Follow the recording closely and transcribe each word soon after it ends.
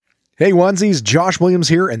Hey onesies, Josh Williams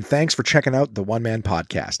here, and thanks for checking out the One Man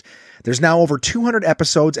Podcast. There's now over 200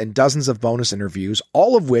 episodes and dozens of bonus interviews,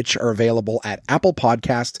 all of which are available at Apple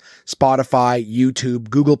Podcasts, Spotify, YouTube,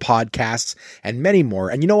 Google Podcasts, and many more.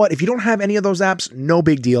 And you know what? If you don't have any of those apps, no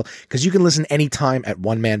big deal, because you can listen anytime at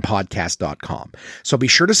onemanpodcast.com. So be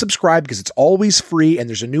sure to subscribe because it's always free and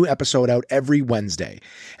there's a new episode out every Wednesday.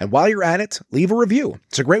 And while you're at it, leave a review.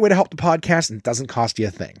 It's a great way to help the podcast and it doesn't cost you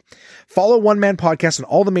a thing. Follow One Man Podcast on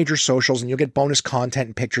all the major socials and you'll get bonus content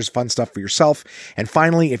and pictures, fun stuff for yourself. And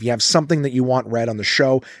finally, if you have something that you want read on the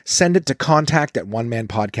show, send it to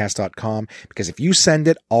contact@onemanpodcast.com, because if you send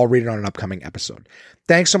it, I'll read it on an upcoming episode.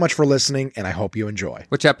 Thanks so much for listening, and I hope you enjoy.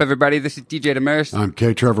 What's up, everybody? This is DJ Demers. I'm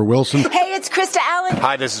K. Trevor Wilson. Hey, it's Krista Allen.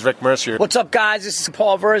 Hi, this is Rick Mercier. What's up, guys? This is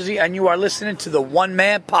Paul Verzi, and you are listening to the One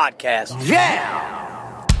Man Podcast. Yeah!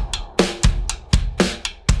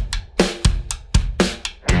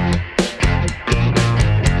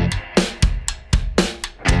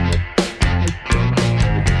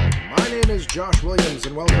 Josh Williams,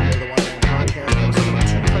 and welcome to the One Man Podcast,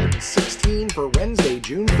 episode 216 for Wednesday,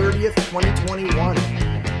 June 30th, 2021.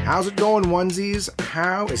 How's it going, onesies?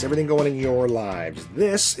 How is everything going in your lives?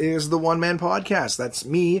 This is the One Man Podcast. That's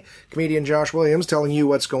me, comedian Josh Williams, telling you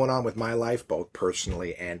what's going on with my life, both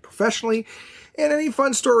personally and professionally, and any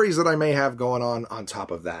fun stories that I may have going on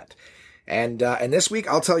top of that. And this week,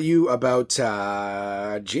 I'll tell you about,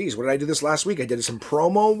 what did I do this last week? I did some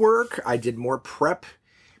promo work. I did more prep.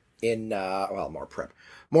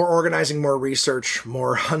 More organizing, more research,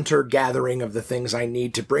 more hunter-gathering of the things I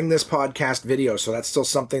need to bring this podcast video. So that's still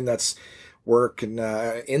something that's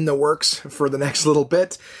in the works for the next little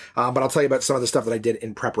bit. But I'll tell you about some of the stuff that I did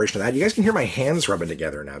in preparation of that. You guys can hear my hands rubbing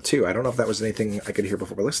together now, too. I don't know if that was anything I could hear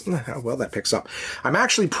before, but listen to how well that picks up. I'm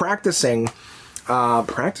actually practicing? I'm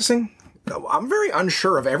very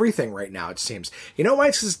unsure of everything right now, it seems. You know why?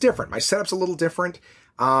 It's different. My setup's a little different.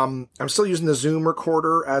 I'm still using the Zoom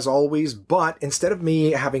recorder as always, but instead of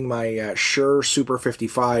me having my Shure Super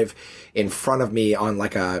 55 in front of me on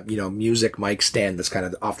like a, music mic stand that's kind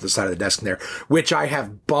of off the side of the desk there, which I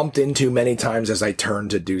have bumped into many times as I turn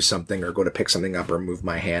to do something or go to pick something up or move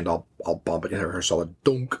my hand, I'll bump it into her solid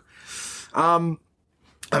dunk. I'm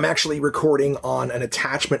actually recording on an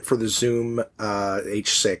attachment for the Zoom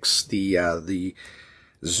H6, the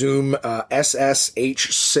Zoom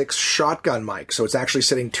SSH6 shotgun mic. So it's actually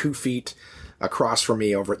sitting 2 feet across from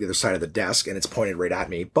me over at the other side of the desk, and it's pointed right at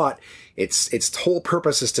me. But its whole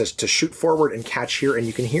purpose is to shoot forward and catch here, and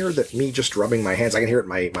you can hear that me just rubbing my hands. I can hear it in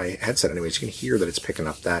my headset anyways. You can hear that it's picking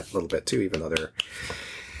up that little bit too, even though they're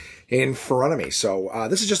in front of me. So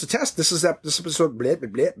this is just a test. This episode blip,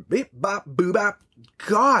 blip, blip, bop, boo, bop.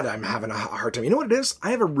 God, I'm having a hard time. You know what it is?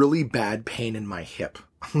 I have a really bad pain in my hip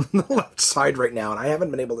on the left side right now, and I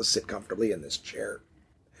haven't been able to sit comfortably in this chair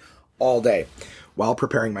all day while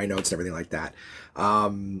preparing my notes and everything like that.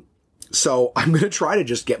 So I'm going to try to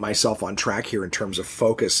just get myself on track here in terms of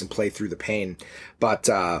focus and play through the pain. But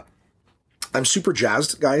I'm super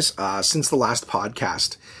jazzed, guys. Since the last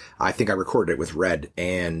podcast, I think I recorded it with Red,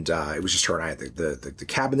 and it was just her and I at the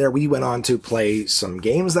cabin there. We went on to play some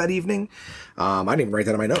games that evening. I didn't even write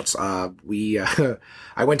that in my notes.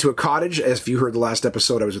 I went to a cottage. As if you heard the last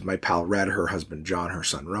episode, I was with my pal Red, her husband John, her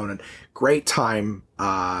son Ronan. Great time,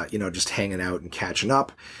 just hanging out and catching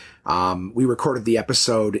up. We recorded the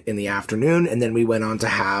episode in the afternoon, and then we went on to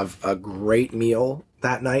have a great meal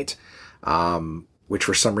that night. Which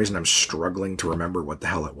for some reason I'm struggling to remember what the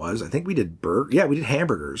hell it was. I think we did we did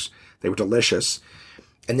hamburgers. They were delicious.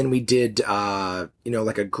 And then we did,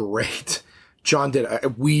 like a great, John did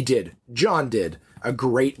a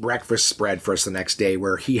great breakfast spread for us the next day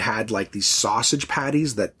where he had like these sausage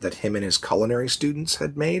patties that him and his culinary students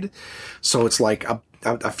had made. So it's like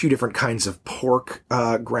a few different kinds of pork,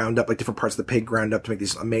 ground up, like different parts of the pig ground up to make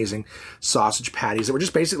these amazing sausage patties that were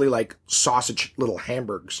just basically like sausage little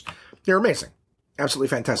hamburgers. They're amazing. Absolutely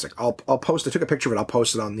fantastic. I'll post, I took a picture of it. I'll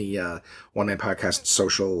post it on the One Man Podcast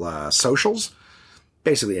socials.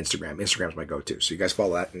 Basically Instagram. Instagram's my go-to. So you guys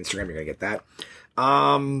follow that on Instagram, you're going to get that.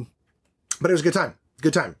 But it was a good time.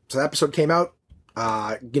 Good time. So the episode came out.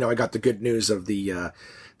 I got the good news of the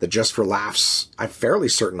Just for Laughs. I'm fairly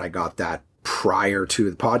certain I got that prior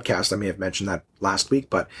to the podcast. I may have mentioned that last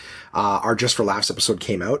week, but our Just for Laughs episode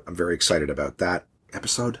came out. I'm very excited about that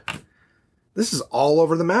episode. This is all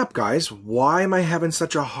over the map, guys. Why am I having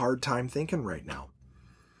such a hard time thinking right now?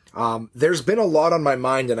 There's been a lot on my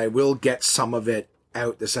mind, and I will get some of it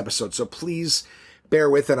out this episode. So please bear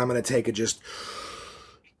with it. I'm going to take a just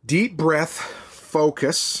deep breath,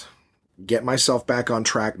 focus, get myself back on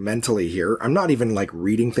track mentally here. I'm not even like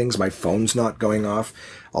reading things. My phone's not going off,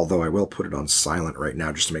 although I will put it on silent right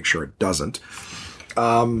now just to make sure it doesn't.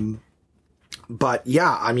 But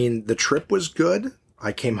yeah, I mean, the trip was good.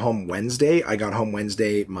 I came home Wednesday. I got home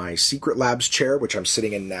Wednesday. My Secret Labs chair, which I'm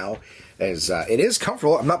sitting in now, it is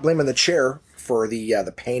comfortable. I'm not blaming the chair for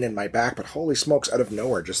the pain in my back, but holy smokes, out of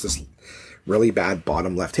nowhere, just this really bad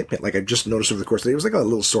bottom left hip pain. Like I just noticed over the course of the day, it was like a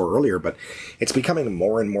little sore earlier, but it's becoming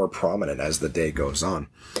more and more prominent as the day goes on.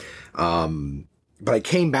 But I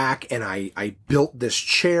came back and I built this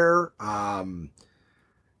chair.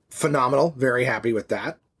 Phenomenal. Very happy with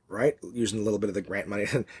that. Right? Using a little bit of the grant money.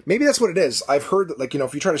 Maybe that's what it is. I've heard that, like,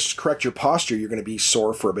 if you try to correct your posture, you're going to be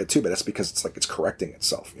sore for a bit too, but that's because it's correcting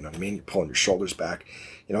itself. You know what I mean? You're pulling your shoulders back.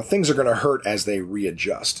 Things are going to hurt as they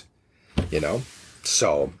readjust,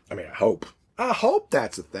 So, I mean, I hope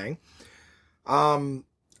that's a thing. So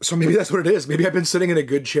maybe that's what it is. Maybe I've been sitting in a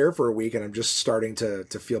good chair for a week and I'm just starting to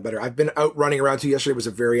feel better. I've been out running around too. Yesterday was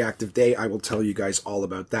a very active day. I will tell you guys all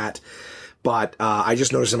about that. But I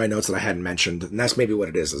just noticed in my notes that I hadn't mentioned, and that's maybe what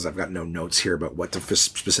it is I've got no notes here about what to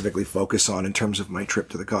specifically focus on in terms of my trip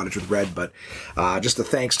to the cottage with Red. But just a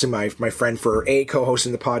thanks to my friend for A,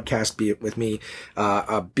 co-hosting the podcast, B, with me,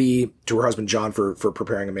 B, to her husband John for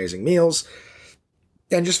preparing amazing meals,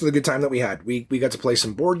 and just for the good time that we had. We got to play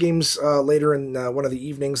some board games later in one of the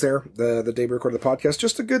evenings there, the day we recorded the podcast.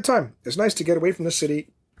 Just a good time. It's nice to get away from the city,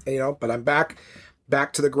 but I'm back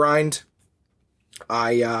to the grind.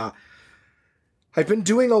 I've been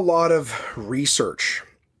doing a lot of research,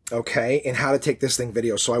 okay, in how to take this thing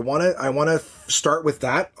video. So I want to start with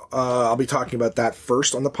that. I'll be talking about that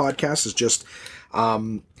first on the podcast. Is just,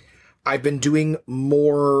 I've been doing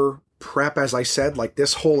more prep, as I said, like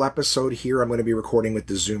this whole episode here, I'm going to be recording with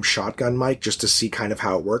the Zoom shotgun mic just to see kind of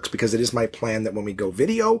how it works, because it is my plan that when we go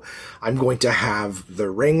video, I'm going to have the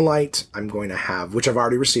ring light. I'm going to have, which I've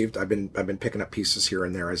already received. I've been picking up pieces here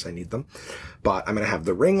and there as I need them, but I'm going to have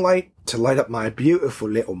the ring light to light up my beautiful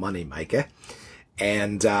little money mic.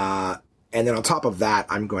 And then on top of that,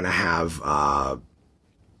 I'm going to have,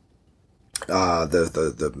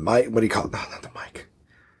 the mic, what do you call it? No, not the mic.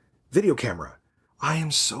 Video camera. I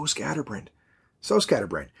am so scatterbrained.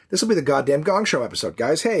 This will be the goddamn Gong Show episode,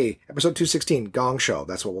 guys. Hey, episode 216, Gong Show.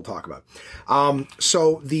 That's what we'll talk about.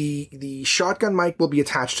 So the shotgun mic will be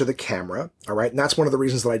attached to the camera. All right. And that's one of the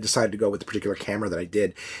reasons that I decided to go with the particular camera that I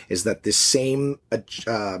did, is that the same,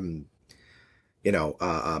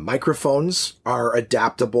 microphones are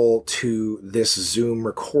adaptable to this Zoom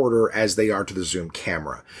recorder as they are to the Zoom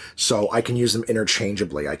camera. So I can use them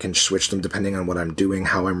interchangeably. I can switch them depending on what I'm doing,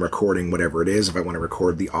 how I'm recording, whatever it is. If I want to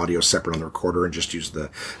record the audio separate on the recorder and just use the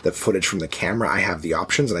footage from the camera, I have the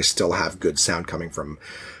options, and I still have good sound coming from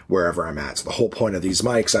wherever I'm at. So the whole point of these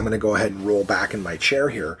mics, I'm going to go ahead and roll back in my chair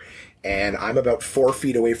here, and I'm about 4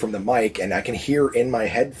 feet away from the mic, and I can hear in my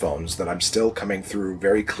headphones that I'm still coming through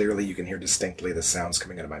very clearly. You can hear distinctly the sounds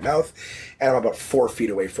coming out of my mouth, and I'm about 4 feet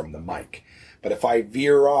away from the mic. But if I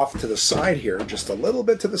veer off to the side here, just a little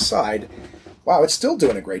bit to the side, wow, it's still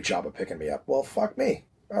doing a great job of picking me up. Well, fuck me.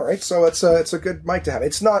 All right, so it's a good mic to have.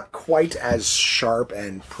 It's not quite as sharp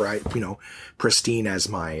and pristine as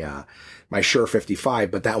my my Shure 55,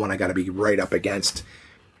 but that one I got to be right up against,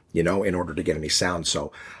 in order to get any sound.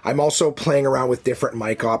 So I'm also playing around with different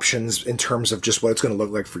mic options in terms of just what it's going to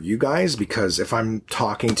look like for you guys, because if I'm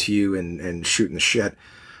talking to you and shooting the shit,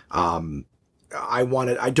 I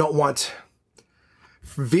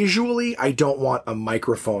don't want a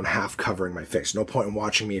microphone half covering my face. No point in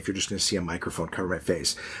watching me if you're just going to see a microphone cover my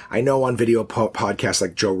face. I know on video podcasts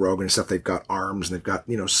like Joe Rogan and stuff, they've got arms and they've got,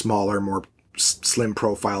 smaller, more slim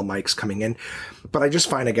profile mics coming in, but I just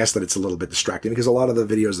find, I guess, that it's a little bit distracting, because a lot of the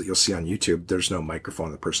videos that you'll see on YouTube, there's no microphone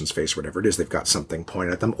in the person's face, whatever it is. They've got something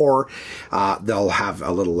pointed at them, or they'll have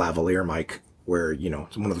a little lavalier mic where,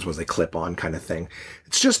 one of those ones they clip on kind of thing.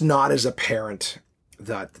 It's just not as apparent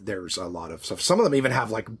that there's a lot of stuff. Some of them even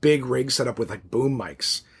have like big rigs set up with like boom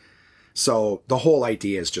mics. So the whole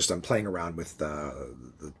idea is just I'm playing around with the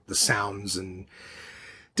sounds and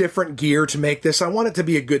different gear to make this. I want it to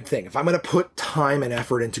be a good thing. If I'm going to put time and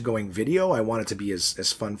effort into going video, I want it to be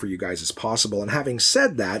as fun for you guys as possible. And having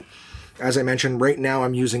said that, as I mentioned, right now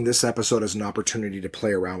I'm using this episode as an opportunity to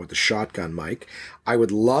play around with the shotgun mic. I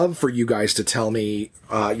would love for you guys to tell me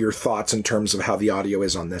your thoughts in terms of how the audio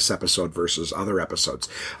is on this episode versus other episodes.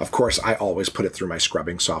 Of course, I always put it through my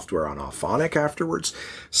scrubbing software on Auphonic afterwards.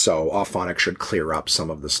 So Auphonic should clear up some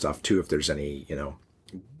of the stuff too if there's any,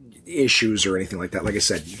 issues or anything like that. Like I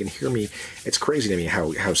said, you can hear me. It's crazy to me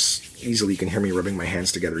how easily you can hear me rubbing my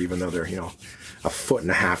hands together, even though they're,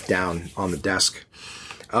 1.5 feet down on the desk.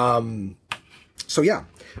 So yeah,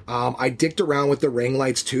 I dicked around with the ring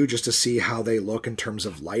lights too, just to see how they look in terms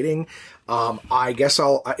of lighting. I guess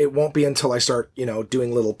it won't be until I start,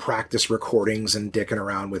 doing little practice recordings and dicking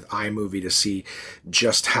around with iMovie to see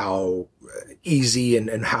just how easy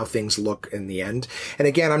and how things look in the end. And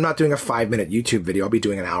again, I'm not doing a 5-minute YouTube video. I'll be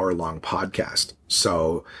doing an hour-long podcast.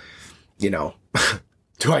 So,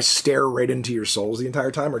 do I stare right into your souls the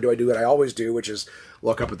entire time, or do I do what I always do, which is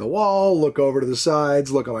look up at the wall, look over to the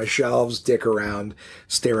sides, look on my shelves, dick around,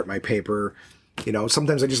 stare at my paper?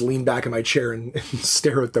 Sometimes I just lean back in my chair and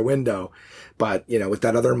stare at the window. But, with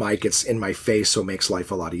that other mic, it's in my face, so it makes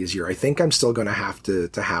life a lot easier. I think I'm still going to have to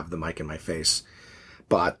have the mic in my face.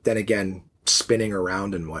 But then again, spinning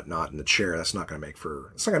around and whatnot in the chair, that's not going to make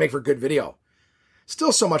for good video.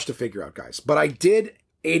 Still so much to figure out, guys. But I did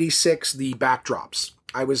 86 the backdrops.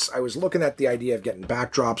 I was looking at the idea of getting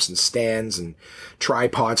backdrops and stands and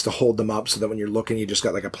tripods to hold them up so that when you're looking, you just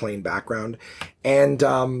got like a plain background. And,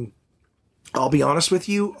 I'll be honest with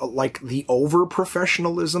you, like the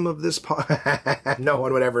over-professionalism of this no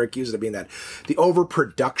one would ever accuse it of being that. The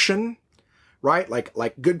overproduction, right?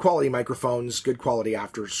 Like good quality microphones, good quality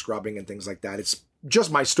after scrubbing and things like that. It's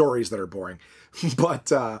just my stories that are boring.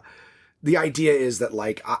 But, the idea is that,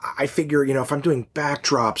 like, I figure, if I'm doing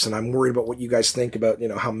backdrops and I'm worried about what you guys think about,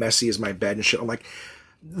 how messy is my bed and shit, I'm like,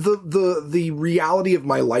 the reality of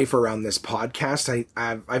my life around this podcast,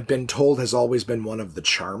 I've been told has always been one of the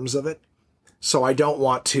charms of it. So I don't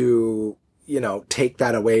want to, take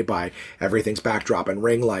that away by everything's backdrop and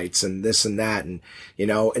ring lights and this and that. And,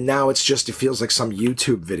 and now it feels like some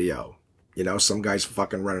YouTube video, some guy's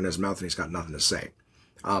fucking running his mouth and he's got nothing to say.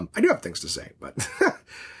 I do have things to say, but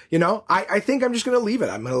I think I'm just going to leave it.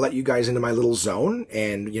 I'm going to let you guys into my little zone.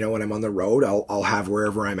 And, when I'm on the road, I'll have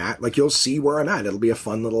wherever I'm at. Like, you'll see where I'm at. It'll be a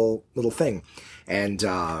fun little thing. And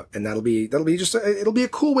that'll be just, it'll be a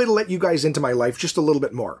cool way to let you guys into my life just a little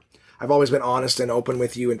bit more. I've always been honest and open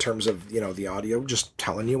with you in terms of, the audio, just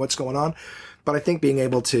telling you what's going on. But I think being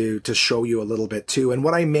able to show you a little bit too. And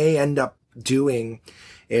what I may end up doing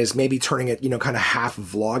is maybe turning it, kind of half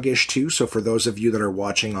vlogish too. So for those of you that are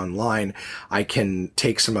watching online, I can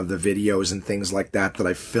take some of the videos and things like that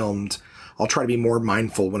I filmed. I'll try to be more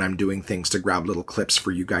mindful when I'm doing things to grab little clips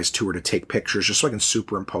for you guys too, or to take pictures just so I can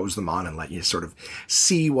superimpose them on and let you sort of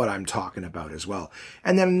see what I'm talking about as well.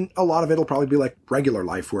 And then a lot of it'll probably be like regular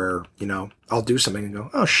life where, I'll do something and go,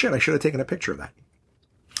 oh shit, I should have taken a picture of that.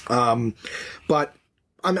 But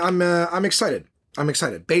I'm excited. I'm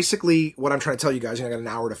excited. Basically, what I'm trying to tell you guys, I got an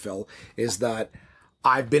hour to fill, is that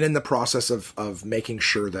I've been in the process of making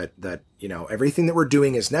sure that everything that we're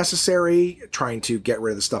doing is necessary, trying to get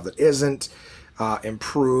rid of the stuff that isn't,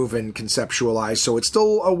 improve and conceptualize. So it's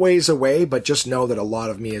still a ways away, but just know that a lot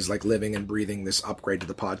of me is like living and breathing this upgrade to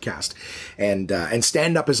the podcast. And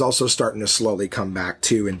stand up is also starting to slowly come back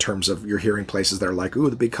too, in terms of you're hearing places that are like, ooh,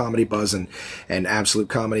 the big comedy buzz and Absolute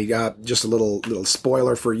Comedy. Just a little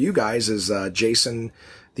spoiler for you guys is, Jason,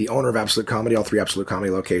 the owner of Absolute Comedy, all 3 Absolute Comedy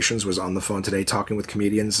locations, was on the phone today talking with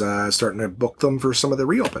comedians, starting to book them for some of the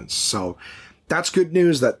reopens. So that's good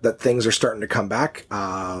news that things are starting to come back.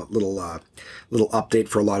 Little update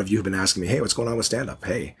for a lot of you who've been asking me, hey, what's going on with stand-up?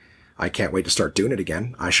 Hey, I can't wait to start doing it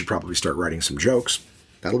again. I should probably start writing some jokes.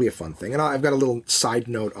 That'll be a fun thing. And I've got a little side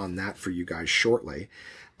note on that for you guys shortly.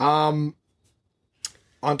 On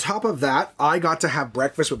top of that, I got to have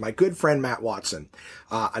breakfast with my good friend, Matt Watson,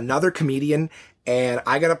 another comedian. And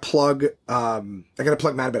I gotta plug Matt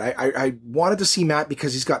a bit. I wanted to see Matt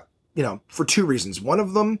because he's got, for 2 reasons. One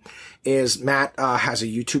of them is Matt has a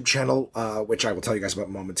YouTube channel, which I will tell you guys about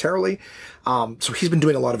momentarily. So he's been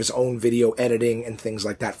doing a lot of his own video editing and things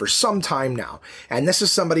like that for some time now. And this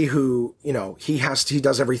is somebody who, he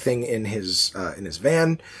does everything in his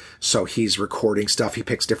van. So he's recording stuff. He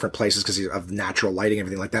picks different places because he's of natural lighting,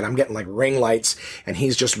 everything like that. I'm getting like ring lights, and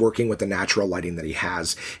he's just working with the natural lighting that he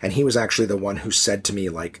has. And he was actually the one who said to me,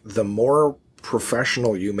 like, the more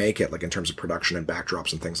professional you make it, like in terms of production and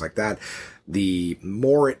backdrops and things like that, the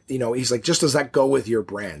more it, he's like, just does that go with your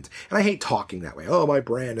brand? And I hate talking that way. Oh, my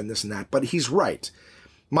brand and this and that. But he's right.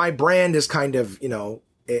 My brand is kind of,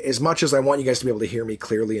 as much as I want you guys to be able to hear me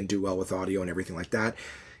clearly and do well with audio and everything like that,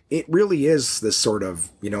 it really is this sort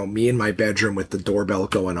of, me in my bedroom with the doorbell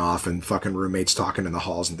going off and fucking roommates talking in the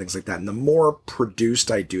halls and things like that. And the more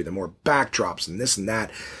produced I do, the more backdrops and this and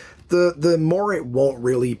that, the more it won't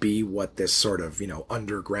really be what this sort of,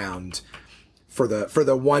 underground for the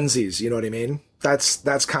onesies, you know what I mean?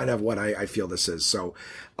 That's kind of what I feel this is. So,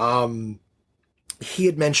 he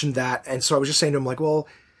had mentioned that. And so I was just saying to him, like, well,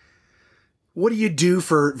 what do you do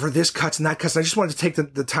for this cuts and that cuts? And I just wanted to take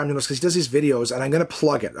the time to notice because he does these videos and I'm going to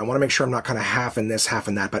plug it. I want to make sure I'm not kind of half in this, half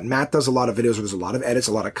in that. But Matt does a lot of videos where there's a lot of edits,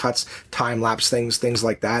 a lot of cuts, time lapse things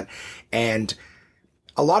like that. And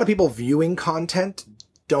a lot of people viewing content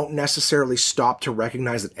don't necessarily stop to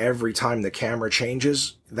recognize that every time the camera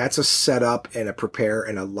changes, that's a setup and a prepare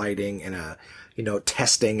and a lighting and a,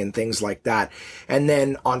 testing and things like that. And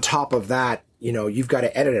then on top of that, you've got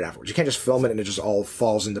to edit it afterwards. You can't just film it and it just all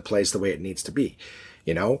falls into place the way it needs to be.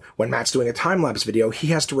 When Matt's doing a time-lapse video, he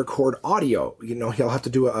has to record audio. He'll have to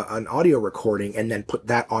do an audio recording and then put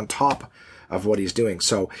that on top of what he's doing.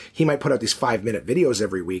 So he might put out these 5-minute videos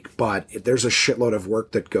every week, but there's a shitload of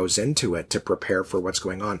work that goes into it to prepare for what's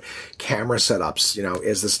going on. Camera setups,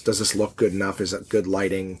 does this look good enough? Is it good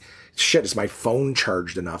lighting? Shit, is my phone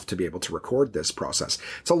charged enough to be able to record this process?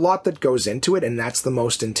 It's a lot that goes into it, and that's the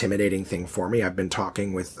most intimidating thing for me. I've been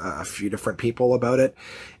talking with a few different people about it,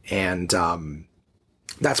 and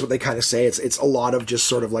that's what they kind of say. It's a lot of just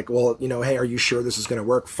sort of like, well, hey, are you sure this is going to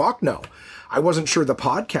work? Fuck no. I wasn't sure the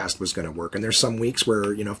podcast was going to work, and there's some weeks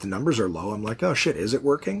where, if the numbers are low, I'm like, oh shit, is it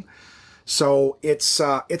working? So it's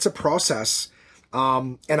a process,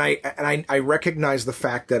 and I recognize the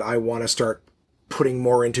fact that I want to start putting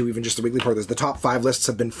more into even just the weekly part of this. The top 5 lists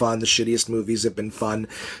have been fun. The shittiest movies have been fun.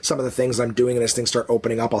 Some of the things I'm doing, and as things start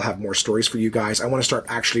opening up, I'll have more stories for you guys. I want to start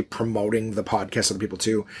actually promoting the podcast to other people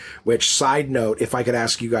too, which, side note, if I could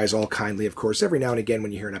ask you guys all kindly, of course, every now and again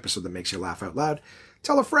when you hear an episode that makes you laugh out loud,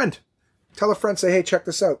 tell a friend, say, hey, check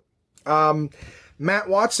this out. Matt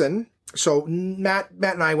Watson. So Matt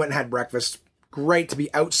and I went and had breakfast. Great to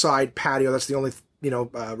be outside patio. That's the only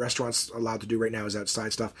restaurants allowed to do right now is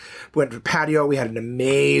outside stuff. We went to the patio. We had an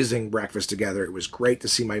amazing breakfast together. It was great to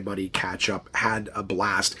see my buddy catch up, had a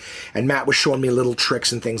blast. And Matt was showing me little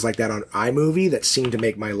tricks and things like that on iMovie that seemed to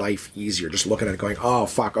make my life easier. Just looking at it going, oh,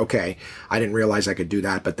 fuck, okay. I didn't realize I could do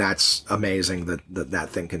that, but that's amazing that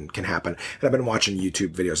thing can happen. And I've been watching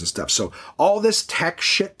YouTube videos and stuff. So all this tech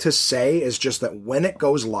shit to say is just that when it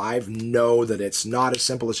goes live, know that it's not as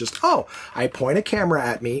simple as just, oh, I point a camera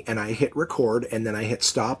at me and I hit record and then I hit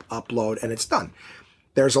stop, upload, and it's done.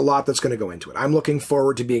 There's a lot that's going to go into it. I'm looking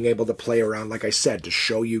forward to being able to play around, like I said, to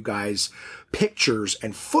show you guys pictures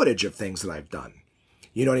and footage of things that I've done.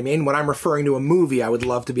 You know what I mean? When I'm referring to a movie, I would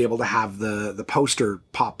love to be able to have the poster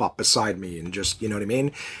pop up beside me and just, you know what I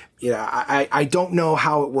mean? I don't know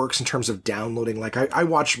how it works in terms of downloading. Like I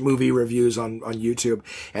watch movie reviews on YouTube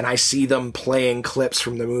and I see them playing clips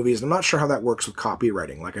from the movies. I'm not sure how that works with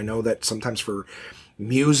copywriting. Like I know that sometimes for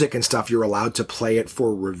music and stuff, you're allowed to play it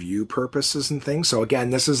for review purposes and things. So again,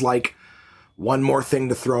 this is like one more thing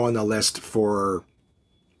to throw on the list for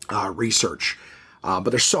research. But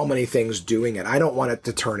there's so many things doing it. I don't want it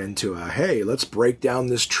to turn into a, hey, let's break down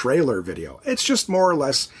this trailer video. It's just more or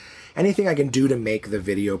less anything I can do to make the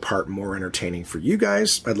video part more entertaining for you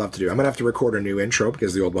guys. I'd love to do. I'm going to have to record a new intro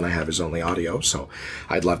because the old one I have is only audio. So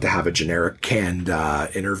I'd love to have a generic canned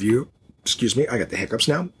interview. Excuse me, I got the hiccups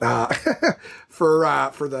now, for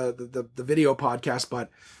the video podcast,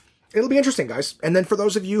 but it'll be interesting, guys. And then for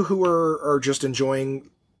those of you who are just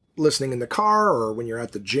enjoying listening in the car or when you're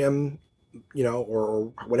at the gym,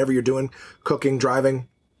 or whatever you're doing, cooking, driving,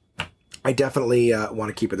 I definitely want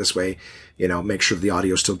to keep it this way, make sure the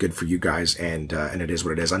audio is still good for you guys and it is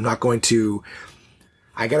what it is. I'm not going to,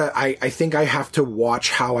 I think I have to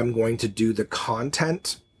watch how I'm going to do the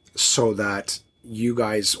content so that you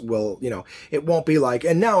guys will, it won't be like,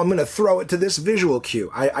 and now I'm going to throw it to this visual cue.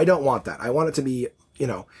 I don't want that. I want it to be,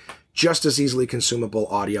 just as easily consumable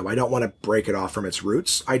audio. I don't want to break it off from its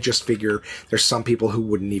roots. I just figure there's some people who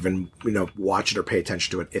wouldn't even, watch it or pay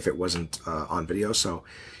attention to it if it wasn't on video. So,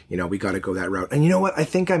 we got to go that route. And you know what? I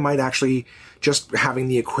think I might actually just having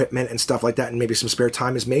the equipment and stuff like that and maybe some spare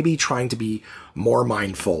time is maybe trying to be more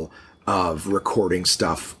mindful of recording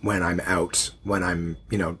stuff when I'm out, when I'm,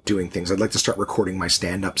 doing things. I'd like to start recording my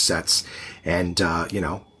stand-up sets and,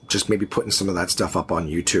 just maybe putting some of that stuff up on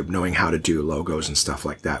YouTube, knowing how to do logos and stuff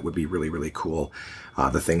like that would be really, really cool.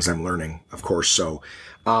 The things I'm learning, of course. So,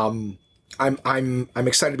 I'm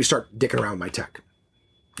excited to start dicking around with my tech.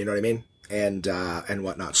 You know what I mean? And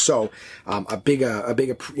whatnot. So, a big,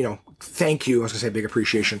 thank you. I was gonna say big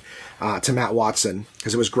appreciation, to Matt Watson,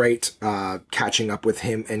 because it was great, catching up with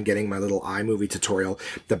him and getting my little iMovie tutorial.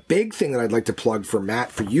 The big thing that I'd like to plug for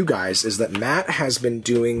Matt, for you guys, is that Matt has been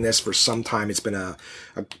doing this for some time. It's been a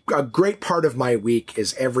great part of my week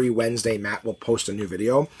is every Wednesday, Matt will post a new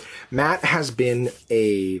video. Matt has been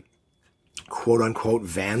a quote unquote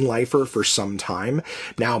van lifer for some time.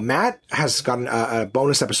 Now, Matt has gotten a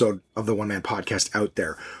bonus episode of the One Man Podcast out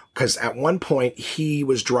there because at one point he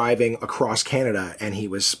was driving across Canada and he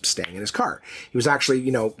was staying in his car. He was actually,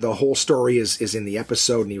 the whole story is in the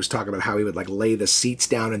episode, and he was talking about how he would like lay the seats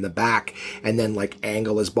down in the back and then like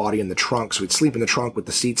angle his body in the trunk. So he'd sleep in the trunk with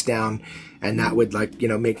the seats down, and that would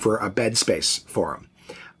make for a bed space for him.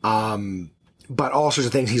 But all sorts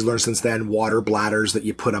of things he's learned since then. Water bladders that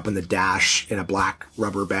you put up in the dash in a black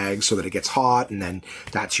rubber bag so that it gets hot, and then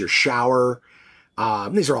that's your shower.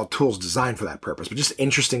 These are all tools designed for that purpose, but just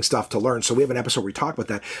interesting stuff to learn. So we have an episode where we talk about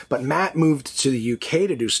that. But Matt moved to the UK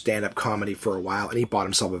to do stand-up comedy for a while, and he bought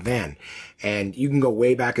himself a van. And you can go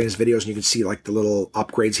way back in his videos and you can see like the little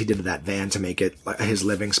upgrades he did to that van to make it his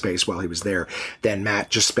living space while he was there. Then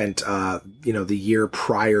Matt just spent, the year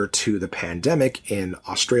prior to the pandemic in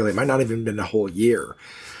Australia. It might not have even been a whole year.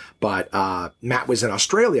 But Matt was in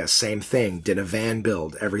Australia, same thing, did a van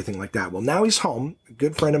build, everything like that. Well, now he's home. A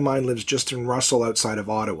good friend of mine lives just in Russell outside of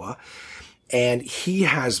Ottawa. And he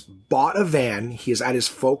has bought a van. He is at his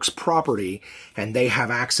folks' property, and they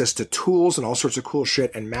have access to tools and all sorts of cool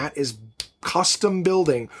shit. And Matt is custom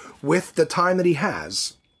building with the time that he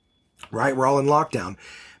has, right? We're all in lockdown.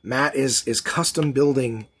 Matt is custom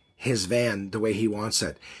building his van the way he wants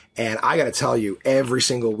it. And I got to tell you, every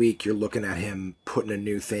single week you're looking at him putting a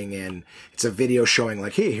new thing in. It's a video showing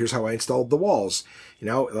like, hey, here's how I installed the walls,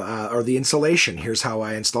 or the insulation. Here's how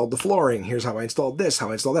I installed the flooring. Here's how I installed this, how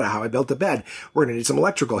I installed that, how I built the bed. We're going to need some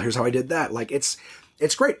electrical. Here's how I did that. Like it's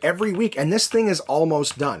great every week. And this thing is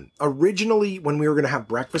almost done. Originally, when we were going to have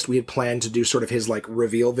breakfast, we had planned to do sort of his like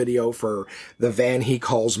reveal video for the van he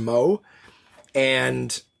calls Mo.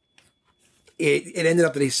 And it ended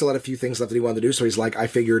up that he still had a few things left that he wanted to do. So he's like, I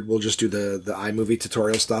figured we'll just do the iMovie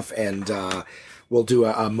tutorial stuff, and we'll do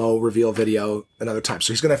a Mo reveal video another time.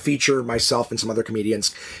 So he's going to feature myself and some other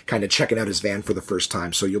comedians kind of checking out his van for the first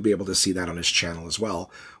time. So you'll be able to see that on his channel as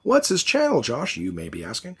well. What's his channel, Josh? You may be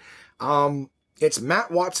asking. It's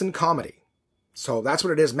Matt Watson Comedy. So that's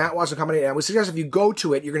what it is, Matt Watson Comedy. And I would suggest if you go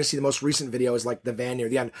to it, you're going to see the most recent video is like the van near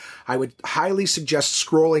the end. I would highly suggest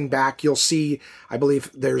scrolling back. You'll see, I believe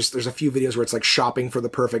there's a few videos where it's like shopping for the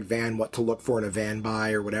perfect van, what to look for in a van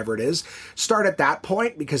buy or whatever it is. Start at that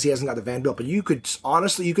point because he hasn't got the van built. But you could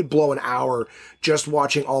blow an hour just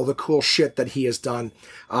watching all the cool shit that he has done.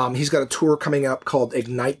 He's got a tour coming up called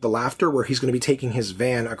Ignite the Laughter, where he's going to be taking his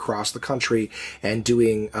van across the country and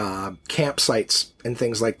doing campsites and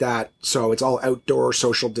things like that. So it's all outdoor,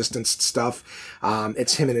 social distanced stuff.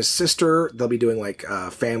 It's him and his sister. They'll be doing like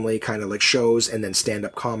family kind of like shows and then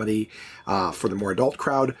stand-up comedy for the more adult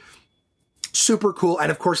crowd. Super cool.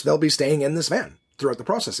 And of course, they'll be staying in this van throughout the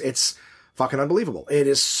process. It's fucking unbelievable. It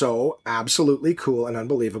is so absolutely cool and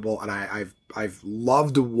unbelievable. And I've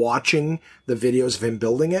loved watching the videos of him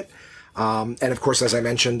building it. And of course, as I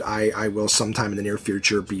mentioned, I will sometime in the near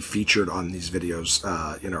future be featured on these videos,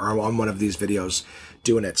 or on one of these videos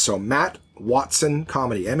doing it. So Matt Watson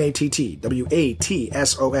Comedy,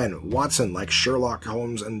 MattWatson, Watson, like Sherlock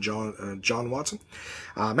Holmes and John Watson.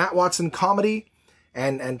 Matt Watson Comedy,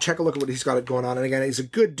 and check a look at what he's got going on. And again, he's a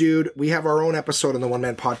good dude. We have our own episode on the One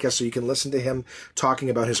Man Podcast, so you can listen to him talking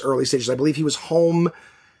about his early stages. I believe he was home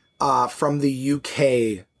from the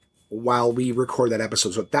UK while we record that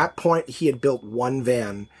episode. So at that point, he had built one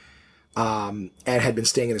van and had been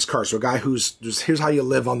staying in his car. So a guy who's just, here's how you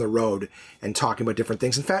live on the road, and talking about different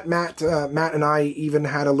things. In fact, Matt and I even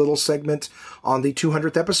had a little segment on the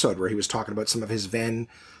 200th episode where he was talking about some of his van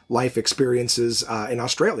life experiences in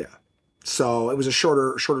Australia. So it was a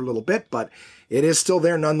shorter little bit, but it is still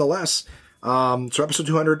there nonetheless. So episode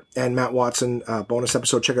 200 and Matt Watson, bonus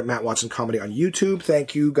episode. Check out Matt Watson Comedy on YouTube.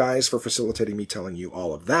 Thank you guys for facilitating me telling you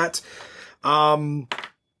all of that. I've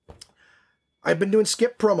been doing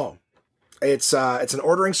Skip promo. It's an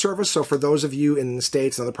ordering service. So for those of you in the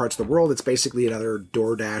States and other parts of the world, it's basically another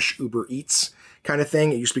DoorDash, Uber Eats kind of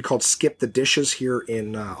thing. It used to be called Skip the Dishes here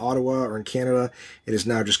in Ottawa or in Canada. It is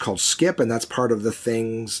now just called Skip. And that's part of the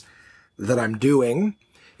things that I'm doing.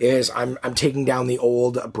 Is I'm taking down the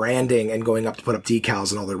old branding and going up to put up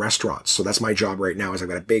decals in all the restaurants. So that's my job right now. Is I've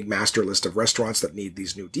got a big master list of restaurants that need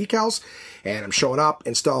these new decals, and I'm showing up,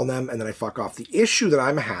 installing them, and then I fuck off. The issue that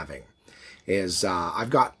I'm having is I've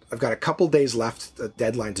got a couple days left, a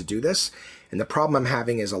deadline to do this, and the problem I'm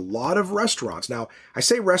having is a lot of restaurants. Now I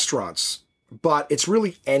say restaurants, but it's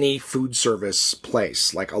really any food service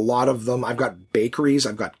place. Like a lot of them, I've got bakeries,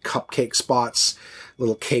 I've got cupcake spots,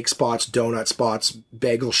 little cake spots, donut spots,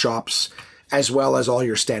 bagel shops, as well as all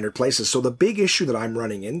your standard places. So the big issue that I'm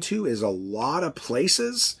running into is a lot of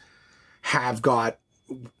places have got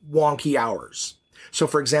wonky hours. So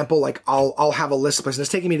for example, like I'll have a list of places, and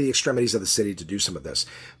it's taking me to the extremities of the city to do some of this.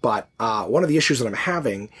 But, one of the issues that I'm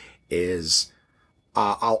having is,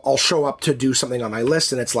 I'll show up to do something on my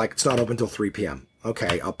list and it's like, it's not open until 3 p.m.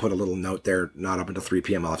 Okay. I'll put a little note there, not open until 3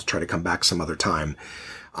 p.m. I'll have to try to come back some other time.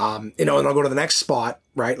 And I'll go to the next spot,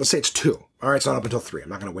 right? Let's say it's 2. All right. It's not open until 3. I'm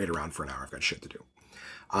not going to wait around for an hour. I've got shit to do.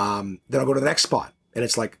 Then I'll go to the next spot and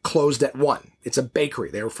it's like closed at 1. It's a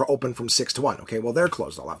bakery. They were open from 6 to 1. Okay. Well, they're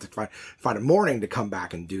closed. I'll have to find a morning to come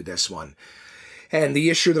back and do this one. And the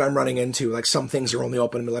issue that I'm running into, like some things are only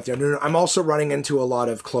open in the left afternoon. I'm also running into a lot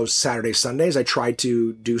of closed Saturday, Sundays. I tried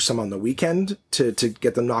to do some on the weekend to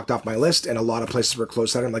get them knocked off my list. And a lot of places were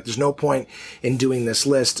closed Saturday. I'm like, there's no point in doing this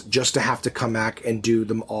list just to have to come back and do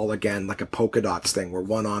them all again, like a polka dots thing where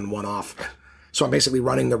 1 on, 1 off. So I'm basically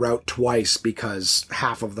running the route twice because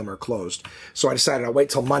half of them are closed. So I decided I'll wait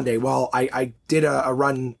till Monday. Well, I did a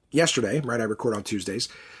run yesterday, right? I record on Tuesdays.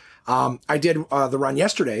 I did the run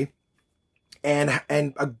yesterday. And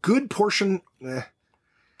a good portion,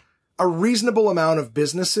 a reasonable amount of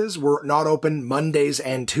businesses were not open Mondays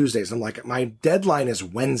and Tuesdays. I'm like, my deadline is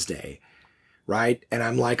Wednesday, right? And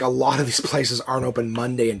I'm like, a lot of these places aren't open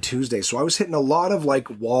Monday and Tuesday. So I was hitting a lot of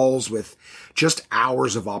like walls with just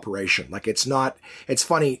hours of operation. Like it's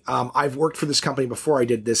funny. I've worked for this company before. I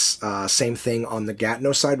did this, same thing on the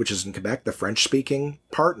Gatineau side, which is in Quebec, the French speaking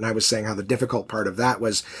part. And I was saying how the difficult part of that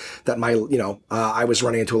was that I was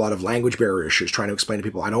running into a lot of language barrier issues trying to explain to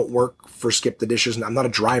people, I don't work for Skip the Dishes and I'm not a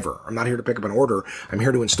driver. I'm not here to pick up an order. I'm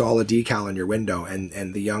here to install a decal in your window.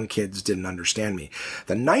 And the young kids didn't understand me.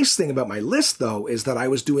 The nice thing about my list though, is that I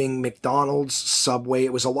was doing McDonald's, Subway.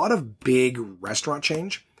 It was a lot of big restaurant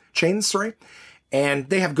chains, and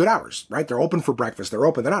they have good hours, right? They're open for breakfast.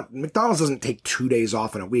 McDonald's doesn't take 2 days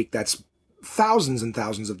off in a week. That's thousands and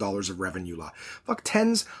thousands of dollars of revenue. Fuck,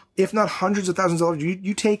 tens, if not hundreds of thousands of dollars.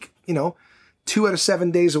 You take, 2 out of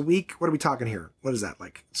 7 days a week. What are we talking here? What is that?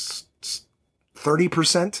 Like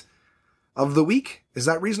 30% of the week? Is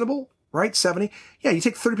that reasonable? Right? 70. Yeah. You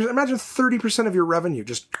take 30%. Imagine 30% of your revenue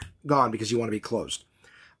just gone because you want to be closed.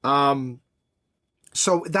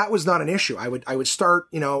 So that was not an issue. I would start,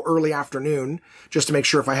 early afternoon just to make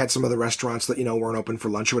sure if I had some of the restaurants that, weren't open for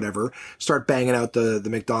lunch or whatever, start banging out the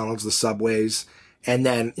McDonald's, the Subways. And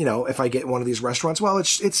then, if I get one of these restaurants, well,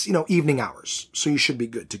 it's, evening hours. So you should be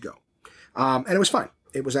good to go. And it was fine.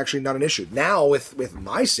 It was actually not an issue. Now with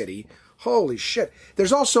my city, holy shit.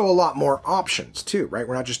 There's also a lot more options too, right?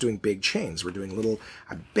 We're not just doing big chains. We're doing little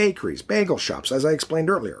bakeries, bagel shops, as I explained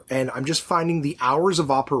earlier. And I'm just finding the hours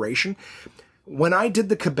of operation. When I did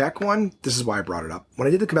the Quebec one, this is why I brought it up. When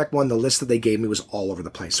I did the Quebec one, the list that they gave me was all over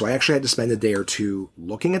the place. So I actually had to spend a day or two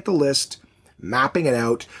looking at the list, mapping it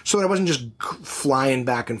out so that I wasn't just flying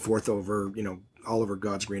back and forth over, all over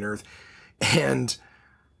God's green earth. And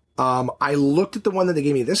I looked at the one that they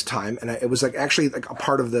gave me this time, and it was like actually like a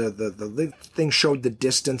part of the thing showed the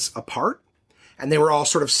distance apart, and they were all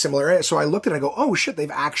sort of similar. So I looked at it and I go, oh shit,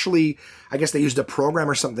 they've actually, I guess they used a program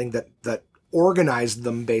or something that organized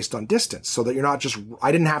them based on distance so that you're not just,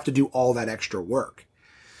 I didn't have to do all that extra work.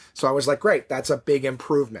 So I was like, great, that's a big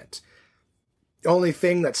improvement. The only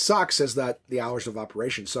thing that sucks is that the hours of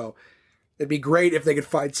operation. So it'd be great if they could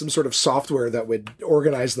find some sort of software that would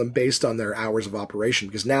organize them based on their hours of operation,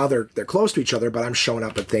 because now they're close to each other, but I'm showing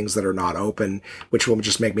up at things that are not open, which will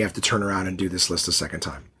just make me have to turn around and do this list a second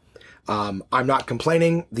time. I'm not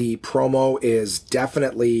complaining. The promo is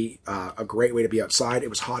definitely a great way to be outside. It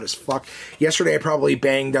was hot as fuck. Yesterday, I probably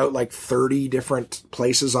banged out like 30 different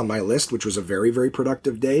places on my list, which was a very, very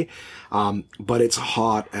productive day. But it's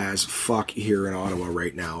hot as fuck here in Ottawa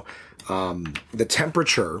right now. The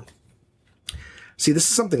temperature... See, this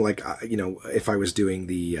is something like, if I was doing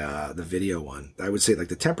the video one, I would say like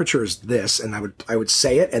the temperature is this, and I would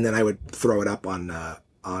say it, and then I would throw it up on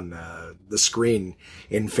the screen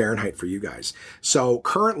in Fahrenheit for you guys. So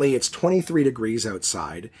currently it's 23 degrees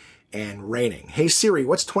outside and raining. Hey Siri,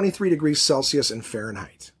 what's 23 degrees Celsius in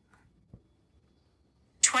Fahrenheit?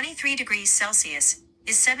 23 degrees Celsius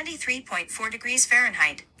is 73.4 degrees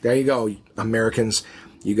Fahrenheit. There you go, Americans.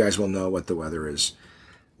 You guys will know what the weather is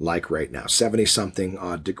like right now. 70 something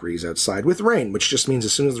odd degrees outside with rain, which just means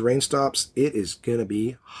as soon as the rain stops, it is going to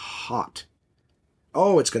be hot.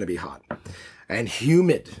 Oh, it's going to be hot. And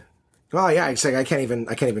humid. Well, yeah, it's like I can't even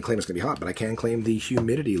claim it's going to be hot, but I can claim the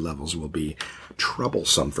humidity levels will be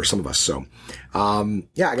troublesome for some of us. So,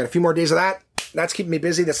 yeah, I got a few more days of that. That's keeping me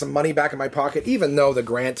busy. That's some money back in my pocket, even though the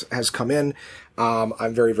grant has come in.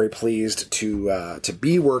 I'm very, very pleased to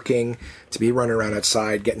be working, to be running around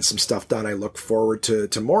outside, getting some stuff done. I look forward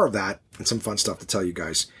to more of that and some fun stuff to tell you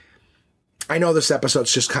guys. I know this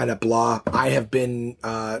episode's just kind of blah. I have been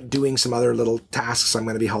doing some other little tasks. I'm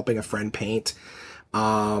going to be helping a friend paint.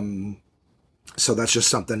 So that's just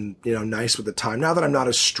something, nice with the time. Now that I'm not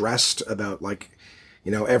as stressed about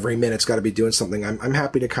every minute's got to be doing something, I'm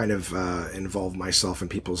happy to kind of involve myself in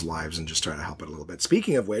people's lives and just try to help it a little bit.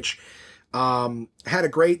 Speaking of which, had a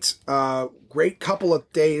great couple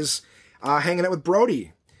of days hanging out with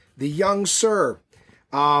Brody, the young sir.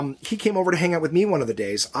 He came over to hang out with me one of the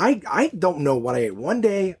days. I don't know what I ate. One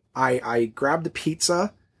day I grabbed a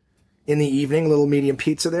pizza in the evening, a little medium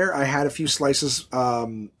pizza there. I had a few slices,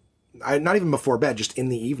 not even before bed, just in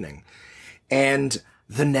the evening. And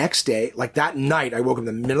the next day, like that night, I woke up in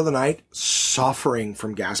the middle of the night suffering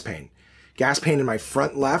from gas pain. Gas pain in my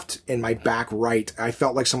front left and my back right. I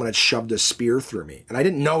felt like someone had shoved a spear through me. And I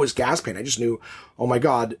didn't know it was gas pain. I just knew, oh my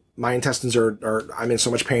God, my intestines I'm in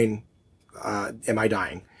so much pain. Am I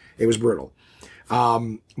dying? It was brutal.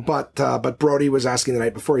 But Brody was asking the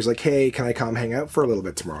night before, he's like, hey, can I come hang out for a little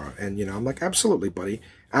bit tomorrow? And, I'm like, absolutely, buddy.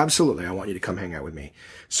 Absolutely. I want you to come hang out with me.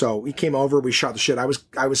 So he came over, we shot the shit. I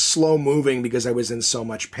was slow moving because I was in so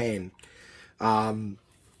much pain.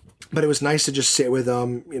 But it was nice to just sit with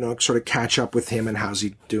him, sort of catch up with him and how's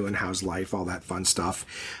he doing, how's life, all that fun stuff.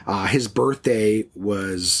 His birthday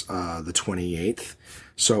was, the 28th.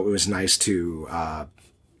 So it was nice to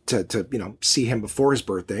see him before his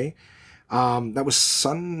birthday. That was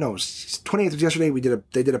 28th was yesterday.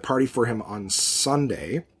 They did a party for him on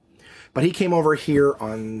Sunday, but he came over here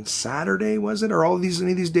on Saturday, was it? Or any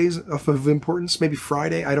of these days of importance? Maybe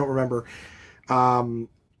Friday. I don't remember.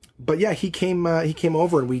 But yeah, he came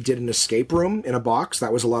over and we did an escape room in a box.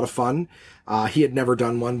 That was a lot of fun. He had never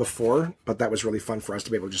done one before, but that was really fun for us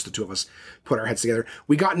to be able to just the two of us put our heads together.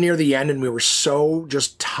 We got near the end and we were so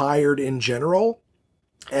just tired in general.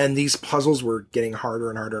 And these puzzles were getting harder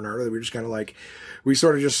and harder and harder. We were just kind of we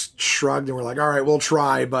sort of just shrugged and we're like, all right, we'll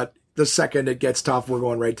try. But the second it gets tough, we're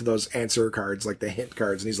going right to those answer cards, like the hint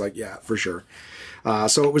cards. And he's like, yeah, for sure.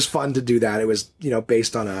 So it was fun to do that. It was,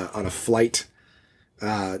 based on a flight.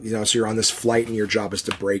 So you're on this flight and your job is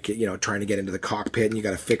to break it, trying to get into the cockpit and you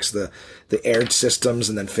got to fix the air systems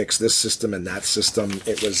and then fix this system and that system.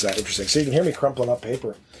 It was interesting. So you can hear me crumpling up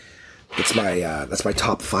paper. That's my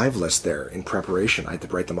top 5 list there in preparation. I had to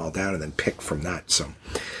write them all down and then pick from that. So,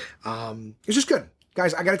 it's just good.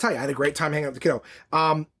 Guys, I gotta tell you, I had a great time hanging out with the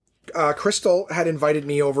kiddo. Crystal had invited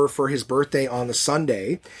me over for his birthday on the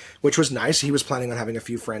Sunday, which was nice. He was planning on having a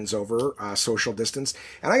few friends over, social distance.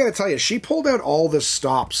 And I gotta tell you, she pulled out all the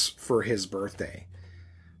stops for his birthday.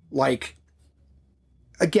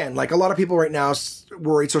 Again, like a lot of people right now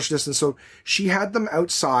worried social distance. So she had them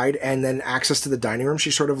outside and then access to the dining room.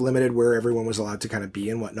 She sort of limited where everyone was allowed to kind of be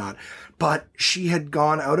and whatnot. But she had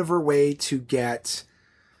gone out of her way to get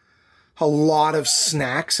a lot of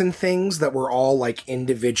snacks and things that were all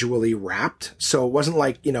individually wrapped. So it wasn't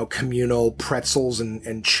communal pretzels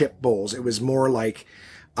and chip bowls. It was more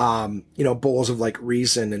bowls of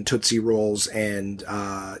Reason and Tootsie Rolls and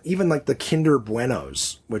even the Kinder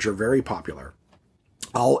Buenos, which are very popular.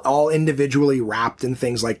 All individually wrapped and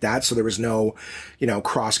things like that. So there was no,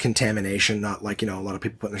 cross-contamination, not a lot of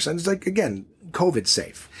people putting their senses, again, COVID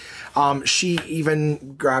safe. She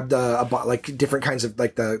even grabbed different kinds of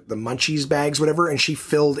the munchies bags, whatever, and she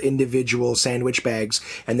filled individual sandwich bags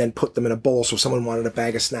and then put them in a bowl. So if someone wanted a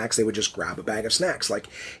bag of snacks, they would just grab a bag of snacks.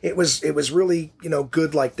 It was really,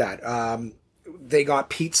 good like that. They got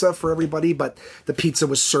pizza for everybody, but the pizza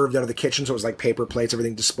was served out of the kitchen. So it was paper plates,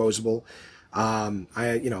 everything disposable.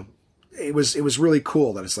 It was really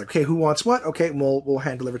cool that it's okay, who wants what? Okay, we'll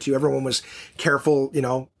hand deliver to you. Everyone was careful,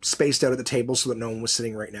 spaced out at the table so that no one was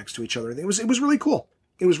sitting right next to each other. It was really cool.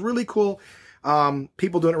 It was really cool.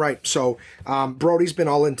 People doing it right. So, Brody's been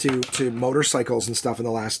all into motorcycles and stuff in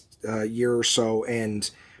the last year or so.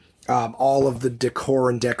 And, all of the decor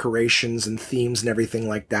and decorations and themes and everything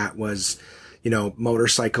like that was,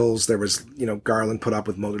 motorcycles. There was, garland put up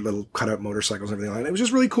with little cutout motorcycles and everything like that. It was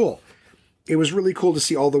just really cool. It was really cool to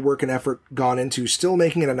see all the work and effort gone into still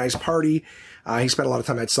making it a nice party. He spent a lot of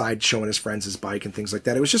time outside showing his friends his bike and things like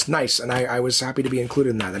that. It was just nice. And I was happy to be included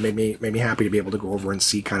in that. That made me happy to be able to go over and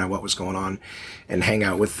see kind of what was going on and hang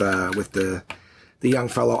out with the young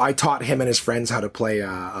fellow. I taught him and his friends how to play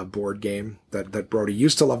a board game that Brody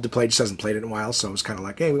used to love to play, just hasn't played it in a while. So it was kind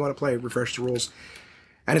of hey, we want to play, refresh the rules.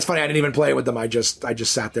 And it's funny, I didn't even play with them. I just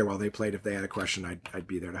sat there while they played. If they had a question, I'd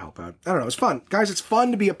be there to help out. I don't know. It was fun. Guys, it's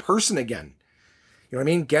fun to be a person again. You know what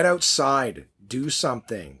I mean? Get outside, do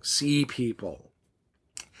something, see people.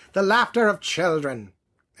 The laughter of children.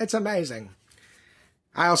 It's amazing.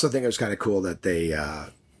 I also think it was kind of cool that they,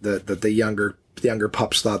 the younger younger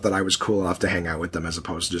pups thought that I was cool enough to hang out with them, as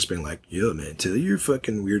opposed to just being like, yo, man, tell your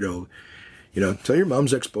fucking weirdo, tell your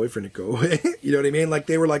mom's ex-boyfriend to go. You know what I mean? Like,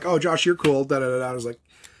 they were like, oh, Josh, you're cool. Da, da, da, da. I was like,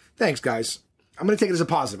 thanks, guys. I'm going to take it as a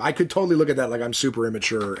positive. I could totally look at that like I'm super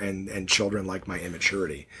immature and children like my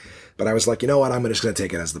immaturity. But I was like, you know what? I'm just going to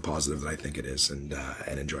take it as the positive that I think it is and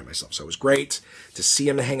enjoy myself. So it was great to see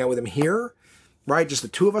him, to hang out with him here, right? Just the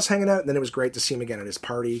two of us hanging out. And then it was great to see him again at his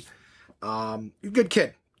party. Good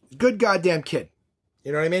kid. Good goddamn kid.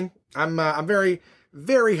 You know what I mean? I'm very,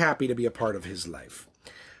 very happy to be a part of his life.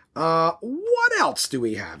 What else do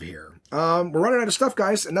we have here? We're running out of stuff,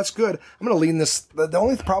 guys, and that's good. I'm going to lean this. The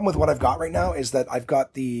only problem with what I've got right now is that I've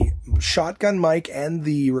got the shotgun mic and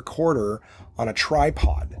the recorder on a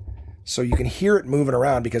tripod. So you can hear it moving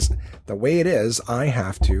around, because the way it is, I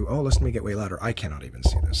have to... Oh, listen, let me get way louder. I cannot even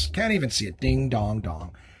see this. Can't even see it. Ding, dong,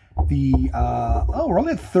 dong. We're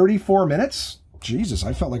only at 34 minutes. Jesus,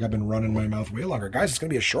 I felt like I've been running my mouth way longer. Guys, it's going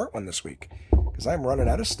to be a short one this week, because I'm running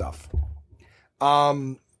out of stuff.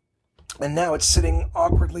 And now it's sitting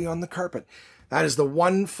awkwardly on the carpet. That is the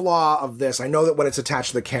one flaw of this. I know that when it's attached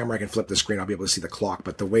to the camera, I can flip the screen. I'll be able to see the clock.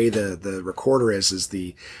 But the way the recorder is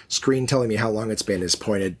the screen telling me how long it's been is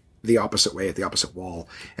pointed the opposite way at the opposite wall.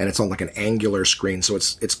 And it's on like an angular screen. So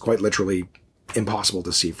it's quite literally impossible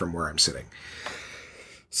to see from where I'm sitting.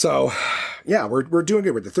 So, yeah, we're doing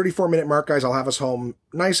good. With the 34-minute mark, guys, I'll have us home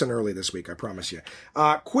nice and early this week, I promise you.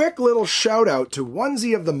 Quick little shout-out to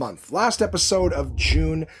Onesie of the Month. Last episode of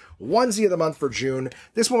June, Onesie of the Month for June.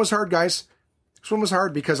 This one was hard, guys. This one was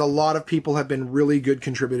hard because a lot of people have been really good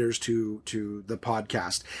contributors to the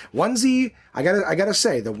podcast. Onesie, I gotta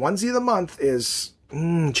say, the Onesie of the Month is,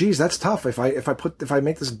 geez, that's tough. If I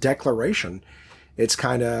make this declaration, it's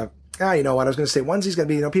kind of... you know what? I was going to say Onesie's going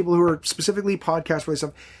to be, people who are specifically podcast related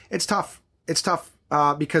stuff. It's tough. It's tough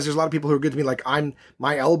because there's a lot of people who are good to me. Like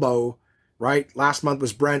my elbow, right? Last month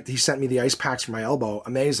was Brent. He sent me the ice packs for my elbow.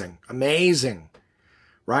 Amazing.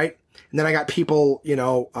 Right? And then I got people,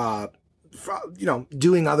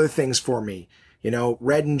 doing other things for me.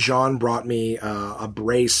 Red and John brought me a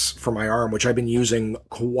brace for my arm, which I've been using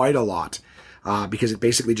quite a lot. Because it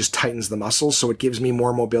basically just tightens the muscles, so it gives me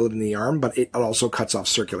more mobility in the arm, but it also cuts off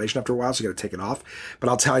circulation after a while, so you gotta take it off. But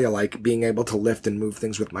I'll tell you, like, being able to lift and move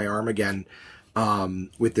things with my arm again,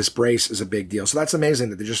 with this brace is a big deal. So that's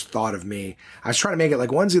amazing that they just thought of me. I was trying to make it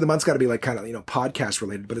like Onesie of the Month's gotta be like kind of, podcast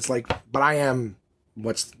related, but it's like, but I am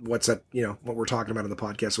what's that, what we're talking about in the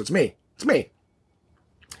podcast, so it's me. It's me.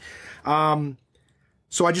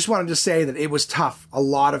 So I just wanted to say that it was tough. A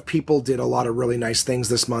lot of people did a lot of really nice things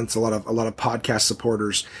this month. A lot of podcast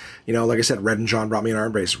supporters. Like I said, Red and John brought me an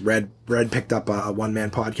arm brace. Red picked up a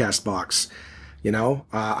one-man podcast box.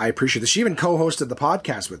 I appreciate this. She even co-hosted the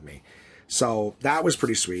podcast with me. So that was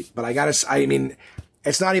pretty sweet. But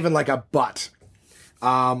it's not even like a but.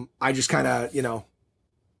 I just kind of,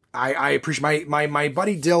 I appreciate my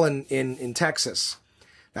buddy Dylan in Texas.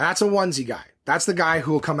 Now, that's a onesie guy. That's the guy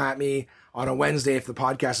who will come at me on a Wednesday if the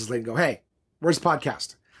podcast is late and go, hey, where's the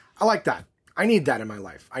podcast? I like that. I need that in my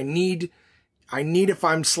life. I need if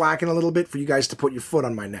I'm slacking a little bit for you guys to put your foot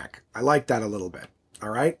on my neck. I like that a little bit. All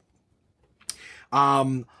right.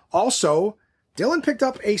 Also, Dylan picked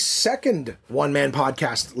up a second one-man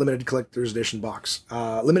podcast limited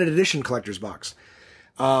edition collector's box.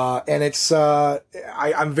 And it's,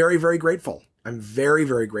 I'm very, very grateful. I'm very,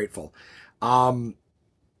 very grateful.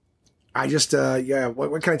 I just,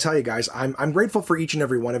 what can I tell you guys? I'm grateful for each and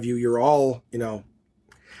every one of you. You're all,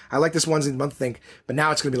 I like this Onesie of the Month thing, but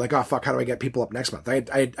now it's going to be like, oh fuck, how do I get people up next month?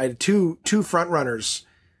 I had two front runners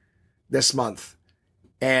this month.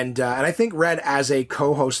 And I think Red as a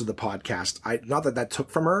co-host of the podcast, not that took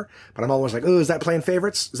from her, but I'm always like, oh, is that playing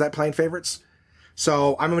favorites?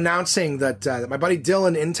 So I'm announcing that, my buddy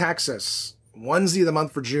Dylan in Texas, Onesie of the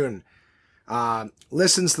Month for June,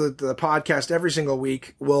 listens to the podcast every single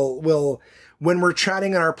week. Will when we're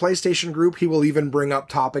chatting in our PlayStation group, he will even bring up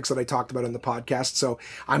topics that I talked about in the podcast. So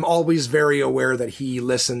I'm always very aware that he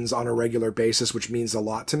listens on a regular basis, which means a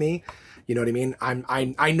lot to me. You know what I mean?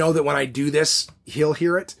 I know that when I do this, he'll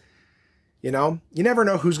hear it. You never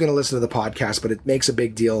know who's going to listen to the podcast, but it makes a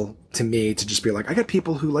big deal to me to just be like, I got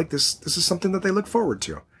people who like this. This is something that they look forward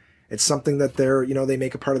to. It's something that they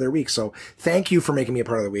make a part of their week. So thank you for making me a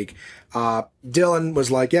part of the week. Dylan was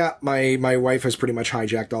like, yeah, my wife has pretty much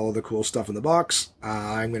hijacked all of the cool stuff in the box.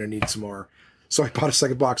 I'm going to need some more. So I bought a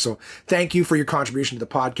second box. So thank you for your contribution to the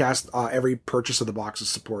podcast. Every purchase of the boxes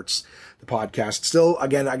supports the podcast. Still,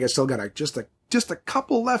 again, I guess still got just a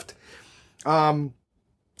couple left. So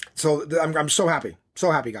I'm so happy.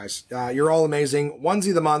 So happy, guys. You're all amazing. Onesie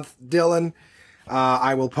of the Month, Dylan.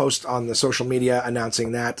 I will post on the social media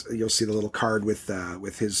announcing that. You'll see the little card with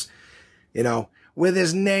his, with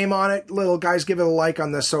his name on it. Little guys, give it a like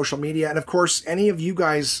on the social media. And of course, any of you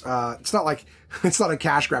guys, it's not a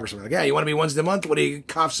cash grab or something. Like, yeah, you want to be Wednesday a month? What do you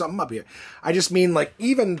cough something up here? I just mean like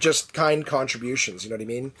even just kind contributions. You know what I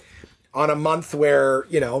mean? On a month where,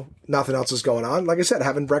 nothing else is going on. Like I said,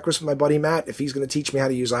 having breakfast with my buddy Matt, if he's going to teach me how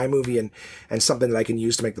to use iMovie and something that I can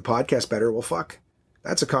use to make the podcast better, well, fuck.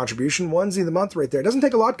 That's a contribution. Onesie the month right there. It doesn't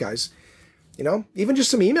take a lot, guys. Even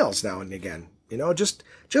just some emails now and again, just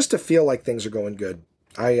to feel like things are going good.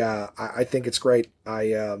 I think it's great.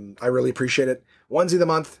 I really appreciate it. Onesie the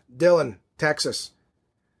month, Dylan, Texas.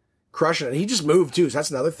 Crushing it. And he just moved too. So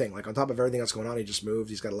that's another thing. Like on top of everything that's going on, he just moved.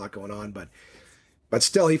 He's got a lot going on, but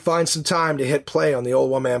still, he finds some time to hit play on the Old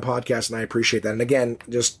One Man podcast, and I appreciate that. And again,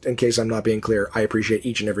 just in case I'm not being clear, I appreciate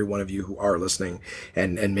each and every one of you who are listening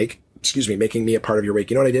and making me a part of your week.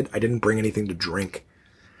 You know what I did? I didn't bring anything to drink.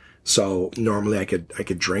 So normally I could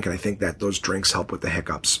drink, and I think that those drinks help with the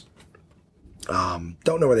hiccups. Don't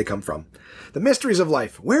know where they come from. The mysteries of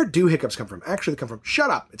life. Where do hiccups come from? Actually, they come from, shut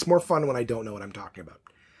up. It's more fun when I don't know what I'm talking about.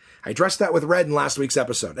 I addressed that with Red in last week's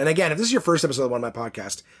episode. And again, if this is your first episode of One of My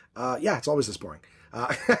Podcast, it's always this boring.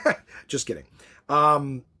 Just kidding.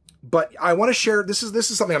 But I want to share, this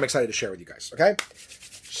is something I'm excited to share with you guys, okay?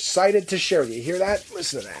 Excited to share with you. You hear that?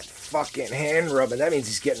 Listen to that fucking hand rubbing. That means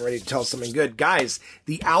he's getting ready to tell us something good. Guys,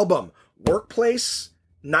 the album, Workplace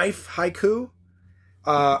Knife Haiku,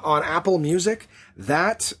 on Apple Music,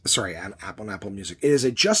 on Apple Music. It is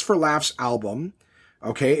a Just for Laughs album.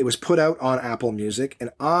 Okay, it was put out on Apple Music, and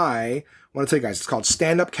I want to tell you guys, it's called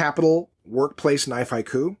Stand Up Capital Workplace Knife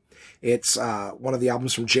Haiku. It's one of the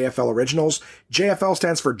albums from JFL Originals. JFL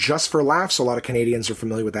stands for Just for Laughs. A lot of Canadians are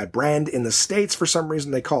familiar with that brand. In the States, for some reason,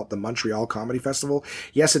 they call it the Montreal Comedy Festival.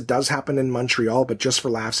 Yes, it does happen in Montreal, but Just for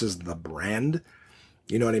Laughs is the brand.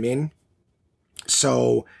 You know what I mean?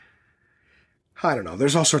 So, I don't know.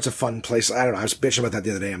 There's all sorts of fun places. I don't know. I was bitching about that the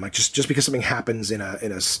other day. I'm like, just because something happens in a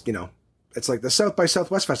it's like the South by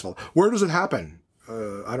Southwest Festival. Where does it happen?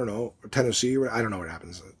 I don't know. Tennessee? I don't know where it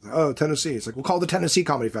happens. Oh, Tennessee. It's like, we'll call it the Tennessee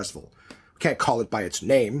Comedy Festival. We can't call it by its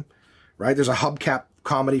name, right? There's a Hubcap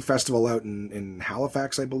Comedy Festival out in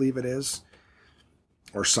Halifax, I believe it is.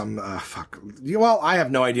 Or some, Well, I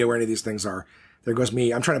have no idea where any of these things are. There goes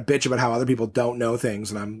me. I'm trying to bitch about how other people don't know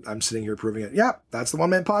things, and I'm sitting here proving it. Yeah, that's the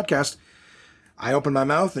One Man Podcast. I opened my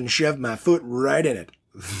mouth and shoved my foot right in it.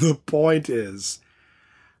 The point is,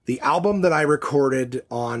 the album that I recorded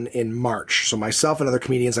in March. So myself and other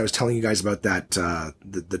comedians, I was telling you guys about that,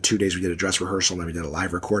 the 2 days we did a dress rehearsal and then we did a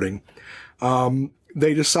live recording.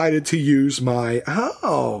 They decided to use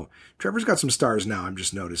Trevor's got some stars now. I'm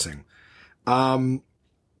just noticing.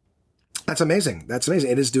 That's amazing.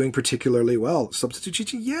 It is doing particularly well. Substitute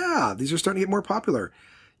teaching. Yeah. These are starting to get more popular.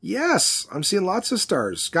 Yes. I'm seeing lots of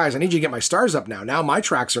stars. Guys, I need you to get my stars up now. Now my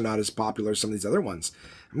tracks are not as popular as some of these other ones.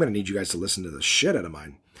 I'm going to need you guys to listen to the shit out of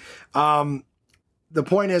mine. The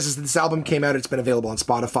point is that this album came out. It's been available on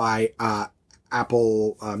Spotify,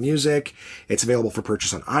 Apple Music. It's available for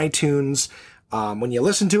purchase on iTunes. When you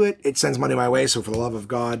listen to it, it sends money my way. So for the love of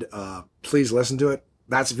God, please listen to it.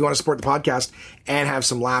 That's if you want to support the podcast and have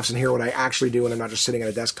some laughs and hear what I actually do, and I'm not just sitting at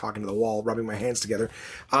a desk talking to the wall, rubbing my hands together.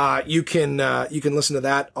 You can listen to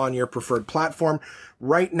that on your preferred platform.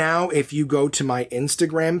 Right now, if you go to my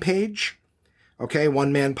Instagram page, okay,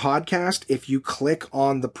 One Man Podcast, if you click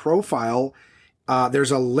on the profile,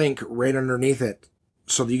 there's a link right underneath it.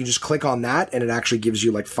 So you can just click on that, and it actually gives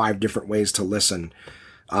you like 5 different ways to listen.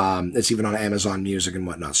 It's even on Amazon Music and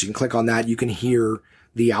whatnot. So you can click on that. You can hear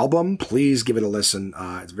the album. Please give it a listen.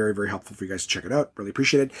 It's very, very helpful for you guys to check it out. Really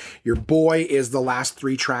appreciate it. Your Boy is the last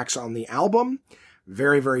 3 tracks on the album.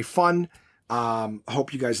 Very, very fun.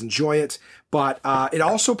 Hope you guys enjoy it. But it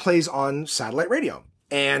also plays on satellite radio.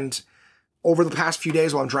 And over the past few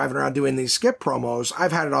days while I'm driving around doing these skip promos,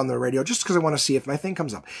 I've had it on the radio just because I want to see if my thing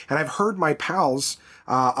comes up. And I've heard my pals,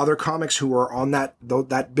 other comics who were on that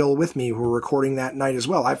bill with me, who were recording that night as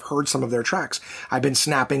well. I've heard some of their tracks. I've been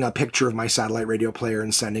snapping a picture of my satellite radio player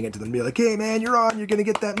and sending it to them and be like, hey man, you're on, you're going to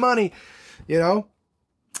get that money.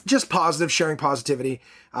 Just positive, sharing positivity,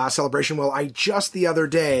 celebration. Well, I just the other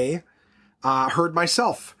day, heard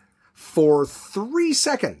myself for 3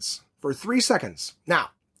 seconds. Now,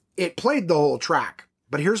 it played the whole track,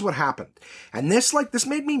 but here's what happened. And this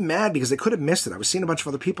made me mad because they could have missed it. I was seeing a bunch of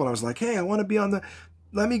other people and I was like, hey, I want to be on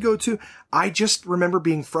let me go too. I just remember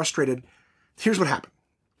being frustrated. Here's what happened.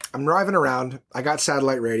 I'm driving around. I got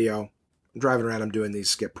satellite radio. I'm driving around. I'm doing these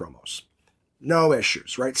skip promos. No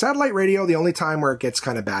issues, right? Satellite radio, the only time where it gets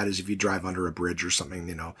kind of bad is if you drive under a bridge or something,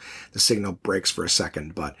 the signal breaks for a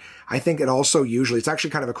second. But I think it also usually, it's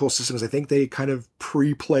actually kind of a cool system because I think they kind of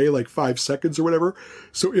pre-play like 5 seconds or whatever.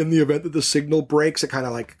 So in the event that the signal breaks, it kind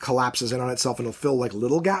of like collapses in on itself and it'll fill like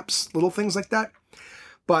little gaps, little things like that.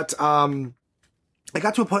 But, I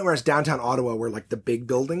got to a point where I was downtown Ottawa where like the big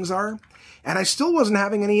buildings are, and I still wasn't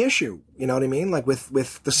having any issue. You know what I mean? Like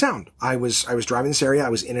with the sound. I was driving this area. I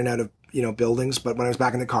was in and out of, buildings, but when I was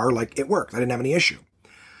back in the car, like it worked. I didn't have any issue.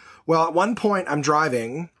 Well, at one point I'm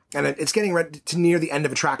driving and it's getting ready to near the end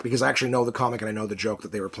of a track because I actually know the comic and I know the joke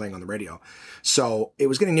that they were playing on the radio. So it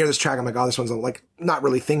was getting near this track. I'm like, oh, this one's like not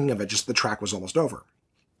really thinking of it. Just the track was almost over.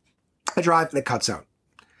 I drive and it cuts out.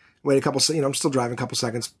 Wait a couple, I'm still driving a couple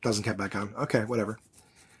seconds. Doesn't get back on. Okay, whatever.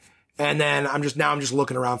 And then I'm just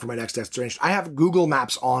looking around for my next destination. I have Google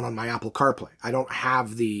Maps on my Apple CarPlay. I don't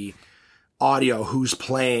have the audio who's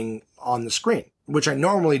playing on the screen, which I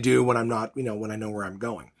normally do when I'm not, when I know where I'm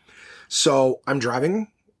going. So I'm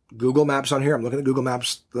driving Google Maps on here. I'm looking at Google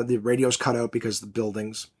Maps. The radio's cut out because of the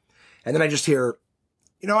buildings. And then I just hear,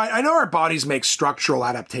 I know our bodies make structural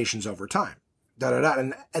adaptations over time. Da-da-da.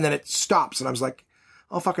 And then it stops. And I was like,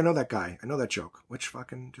 oh, fuck, I know that guy. I know that joke. Which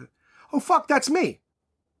fucking, oh, fuck, that's me.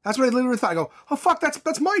 That's what I literally thought. I go, oh, fuck,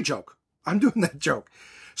 that's my joke. I'm doing that joke.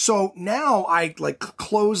 So now I like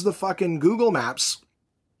close the fucking Google Maps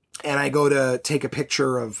and I go to take a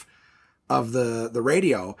picture of the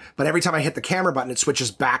radio. But every time I hit the camera button, it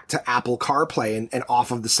switches back to Apple CarPlay and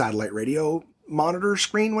off of the satellite radio monitor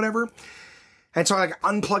screen, whatever. And so like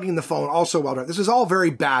unplugging the phone also while driving. This is all very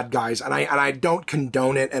bad, guys. And I don't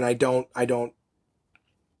condone it and I don't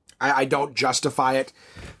justify it,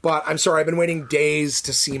 but I'm sorry. I've been waiting days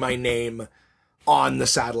to see my name on the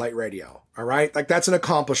satellite radio. All right. Like that's an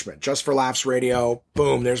accomplishment. Just for Laughs Radio.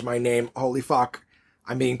 Boom. There's my name. Holy fuck.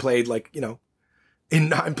 I'm being played like,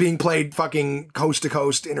 I'm being played fucking coast to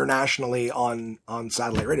coast internationally on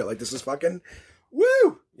satellite radio. Like this is fucking woo.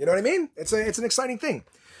 You know what I mean? It's an exciting thing.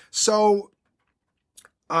 So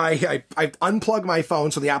I unplugged my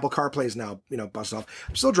phone, so the Apple CarPlay is now, busted off.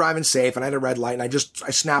 I'm still driving safe, and I had a red light, and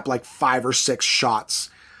I snapped like 5 or 6 shots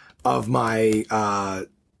of my,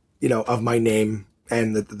 of my name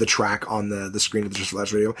and the track on the screen of the Just for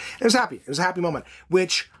Laughs Radio. And it was happy. It was a happy moment,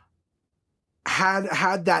 which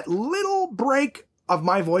had that little break of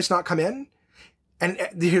my voice not come in. And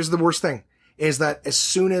here's the worst thing, is that as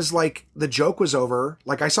soon as like the joke was over,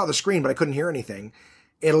 like I saw the screen, but I couldn't hear anything.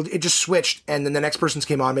 It just switched, and then the next person's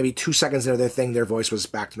came on, maybe 2 seconds into their thing, their voice was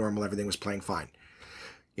back to normal, everything was playing fine.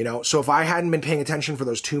 So if I hadn't been paying attention for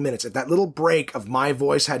those 2 minutes, if that little break of my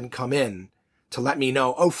voice hadn't come in to let me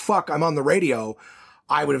know, oh fuck, I'm on the radio,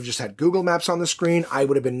 I would have just had Google Maps on the screen. I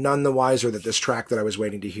would have been none the wiser that this track that I was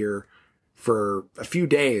waiting to hear for a few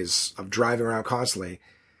days of driving around constantly,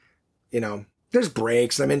 there's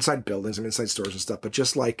breaks, and I'm inside buildings, I'm inside stores and stuff, but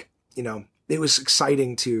just like, it was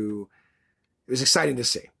exciting to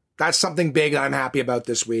see. That's something big that I'm happy about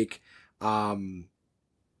this week.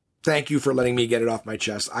 Thank you for letting me get it off my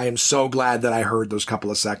chest. I am so glad that I heard those couple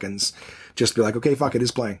of seconds. Just be like, okay, fuck, it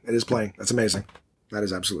is playing. It is playing. That's amazing. That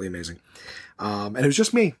is absolutely amazing. And it was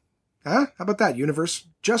just me. Huh? How about that, universe?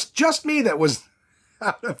 Just me that was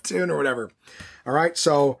out of tune or whatever. All right.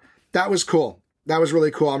 So that was cool. That was really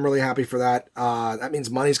cool. I'm really happy for that. That means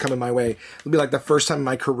money's coming my way. It'll be like the first time in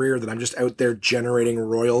my career that I'm just out there generating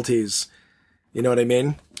royalties. You know what I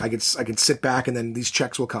mean? I can sit back and then these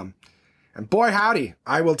checks will come. And boy, howdy,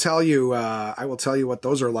 I will tell you what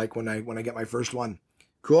those are like when I get my first one.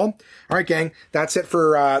 Cool. All right, gang. That's it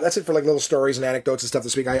for like little stories and anecdotes and stuff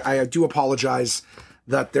this week. I do apologize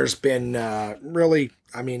that there's been, really,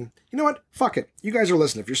 I mean, you know what? Fuck it. You guys are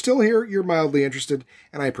listening. If you're still here, you're mildly interested,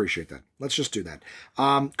 and I appreciate that. Let's just do that.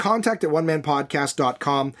 Contact at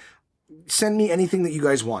onemanpodcast.com. Send me anything that you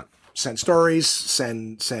guys want. Send stories,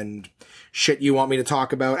 send shit you want me to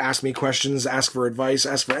talk about, ask me questions, ask for advice,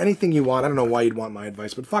 ask for anything you want. I don't know why you'd want my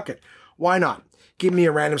advice, but fuck it. Why not? Give me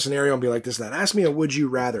a random scenario and be like this and that. Ask me a would you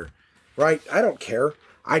rather, right? I don't care.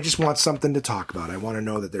 I just want something to talk about. I want to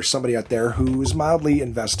know that there's somebody out there who's mildly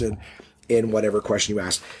invested in whatever question you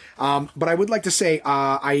ask. But I would like to say,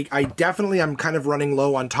 I definitely am kind of running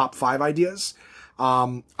low on top 5 ideas.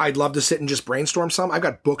 I'd love to sit and just brainstorm some. I've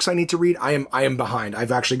got books I need to read. I am behind.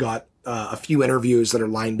 I've actually got a few interviews that are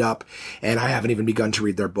lined up, and I haven't even begun to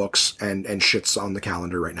read their books, and shit's on the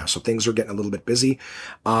calendar right now. So things are getting a little bit busy.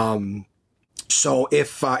 So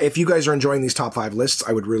if you guys are enjoying these top 5 lists,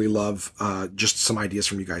 I would really love just some ideas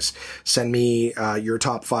from you guys. Send me your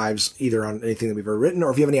top 5s either on anything that we've ever written,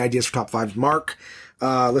 or if you have any ideas for top 5s. Mark,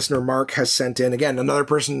 listener Mark, has sent in, again, another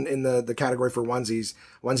person in the category for onesies,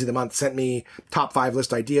 onesie of the month, sent me top 5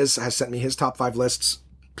 list ideas, has sent me his top 5 lists.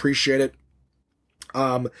 Appreciate it.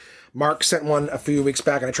 Mark sent one a few weeks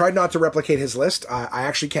back, and I tried not to replicate his list. I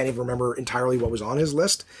actually can't even remember entirely what was on his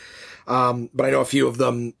list. But I know a few of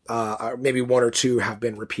them, maybe one or two, have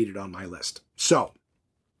been repeated on my list. So,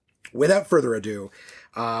 without further ado,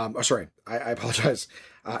 I apologize.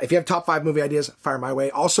 If you have top 5 movie ideas, fire my way.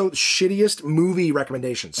 Also, shittiest movie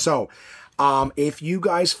recommendations. So, if you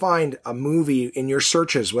guys find a movie in your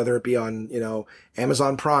searches, whether it be on,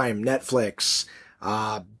 Amazon Prime, Netflix,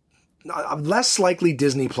 less likely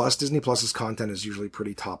Disney Plus. Disney Plus's content is usually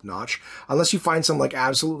pretty top notch. Unless you find some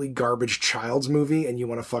absolutely garbage child's movie and you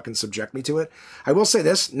want to fucking subject me to it. I will say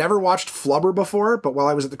this, never watched Flubber before, but while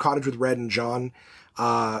I was at the cottage with Red and John,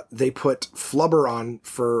 they put Flubber on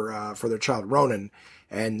for their child, Ronan.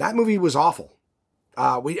 And that movie was awful.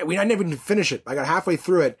 I never even finish it. I got halfway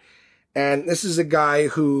through it. And this is a guy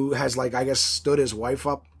who has stood his wife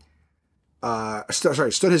up.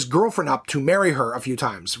 Stood his girlfriend up to marry her a few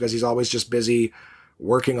times because he's always just busy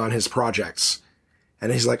working on his projects.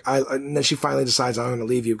 And he's like, and then she finally decides, I'm going to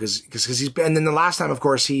leave you because and then the last time, of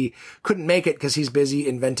course, he couldn't make it because he's busy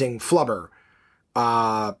inventing Flubber,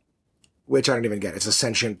 which I don't even get. It's a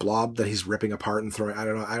sentient blob that he's ripping apart and throwing. I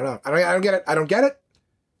don't get it. I don't get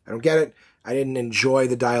it. I didn't enjoy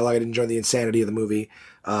the dialogue. I didn't enjoy the insanity of the movie.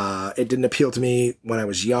 It didn't appeal to me when I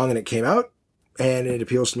was young and it came out. And it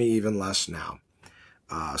appeals to me even less now.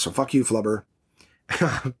 So fuck you, Flubber.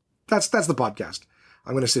 That's the podcast.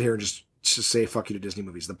 I'm going to sit here and just say fuck you to Disney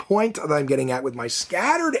movies. The point that I'm getting at with my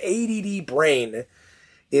scattered ADD brain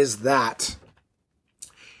is that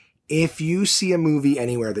if you see a movie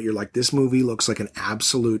anywhere that you're like, this movie looks like an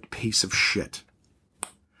absolute piece of shit,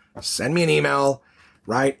 send me an email.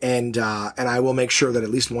 Right. And I will make sure that at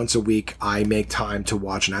least once a week I make time to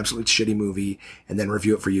watch an absolute shitty movie and then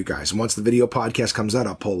review it for you guys. And once the video podcast comes out,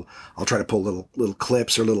 I'll try to pull little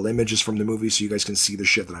clips or little images from the movie so you guys can see the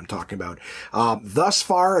shit that I'm talking about. Thus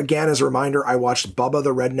far, again, as a reminder, I watched Bubba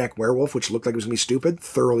the Redneck Werewolf, which looked like it was going to be stupid.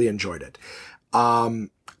 Thoroughly enjoyed it.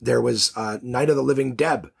 There was, Night of the Living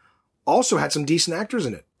Deb. Also had some decent actors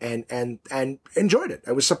in it and enjoyed it.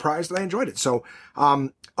 I was surprised that I enjoyed it. So,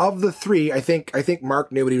 of the 3, I think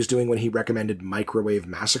Mark knew what he was doing when he recommended Microwave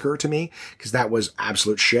Massacre to me, because that was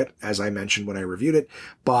absolute shit, as I mentioned when I reviewed it.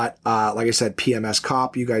 But, like I said, PMS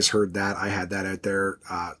Cop, you guys heard that. I had that out there.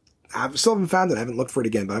 I still haven't found it. I haven't looked for it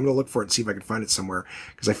again, but I'm going to look for it and see if I can find it somewhere,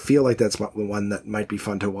 because I feel like that's the one that might be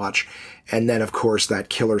fun to watch. And then, of course, that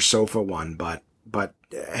Killer Sofa one, but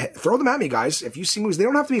throw them at me, guys. If you see movies, they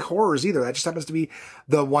don't have to be horrors either. That just happens to be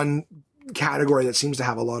the one category that seems to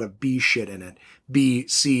have a lot of B shit in it. B,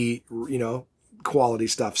 C, quality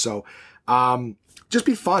stuff. So, just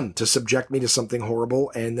be fun to subject me to something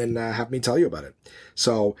horrible and then have me tell you about it.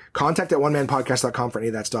 So contact at onemanpodcast.com for any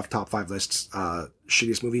of that stuff, top 5 lists,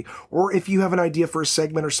 shittiest movie. Or if you have an idea for a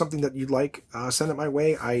segment or something that you'd like, send it my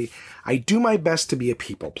way. I do my best to be a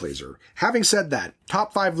people pleaser. Having said that,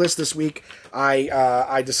 top 5 list this week,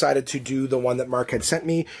 I decided to do the one that Mark had sent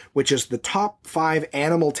me, which is the top 5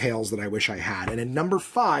 animal tails that I wish I had. And in number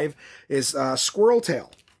 5 is squirrel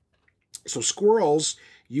tail. So squirrels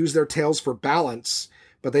use their tails for balance,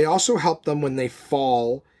 but they also help them when they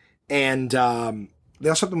fall, and they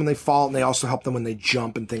also help them when they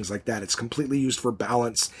jump and things like that. It's completely used for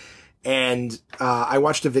balance. And I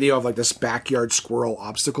watched a video of this backyard squirrel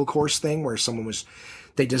obstacle course thing where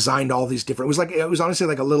they designed all these different, it was honestly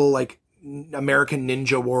like a little American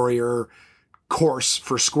Ninja Warrior course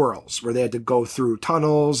for squirrels, where they had to go through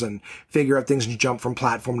tunnels and figure out things and jump from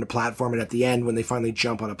platform to platform. And at the end, when they finally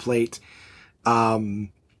jump on a plate,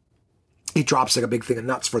 he drops a big thing of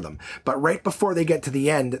nuts for them. But right before they get to the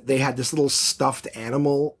end, they had this little stuffed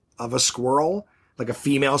animal of a squirrel, like a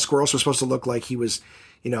female squirrel. So it's supposed to look like he was,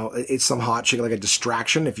 it's some hot chick, like a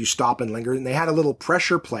distraction if you stop and linger. And they had a little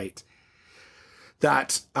pressure plate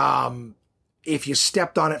that, if you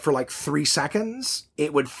stepped on it for 3 seconds,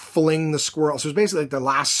 it would fling the squirrel. So it was basically the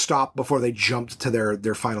last stop before they jumped to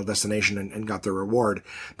their final destination and got their reward.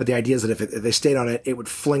 But the idea is that if they stayed on it, it would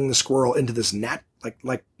fling the squirrel into this net,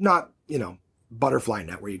 like not, butterfly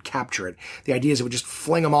net where you'd capture it. The idea is it would just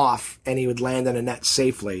fling him off and he would land in a net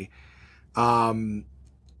safely. And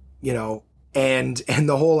the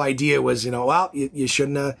whole idea was, you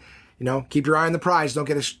shouldn't have, keep your eye on the prize. Don't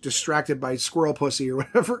get distracted by squirrel pussy or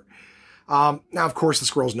whatever. Now, of course, the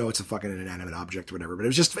squirrels know it's a fucking inanimate object or whatever, but it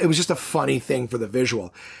was just a funny thing for the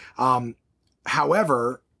visual.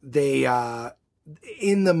 However, they,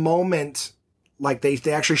 in the moment, like they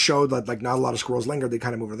actually showed that like not a lot of squirrels lingered. They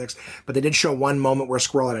kind of moved the next, but they did show one moment where a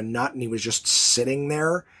squirrel had a nut and he was just sitting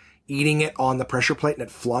there eating it on the pressure plate and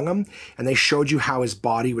it flung him. And they showed you how his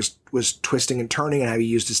body was twisting and turning and how he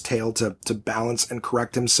used his tail to balance and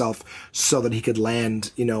correct himself so that he could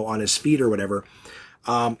land, on his feet or whatever.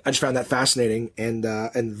 I just found that fascinating, and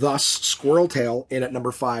thus Squirrel Tail in at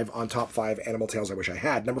number 5 on top 5 animal tails I wish I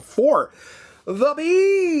had. Number 4, the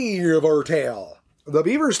beaver tail. The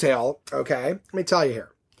beaver's tail, okay, let me tell you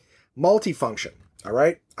here. Multifunction, all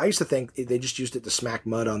right? I used to think they just used it to smack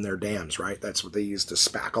mud on their dams, right? That's what they used to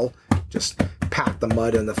spackle. Just pack the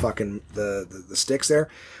mud in the fucking, the sticks there.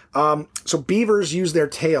 So beavers use their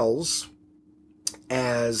tails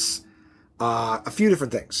as a few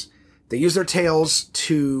different things. They use their tails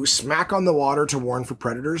to smack on the water to warn for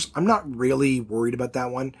predators. I'm not really worried about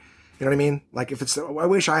that one. You know what I mean? Like if it's, I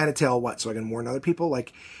wish I had a tail, so I can warn other people.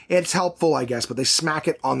 Like it's helpful, I guess, but they smack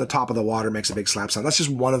it on the top of the water, makes a big slap sound. That's just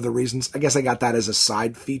one of the reasons. I guess I got that as a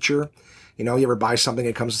side feature. You ever buy something,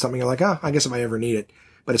 it comes to something, you're like, oh, I guess if I ever need it,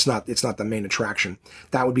 but it's not the main attraction.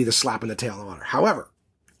 That would be the slap in the tail in the water. However,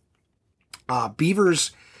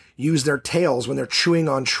 beavers use their tails when they're chewing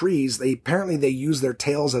on trees. They use their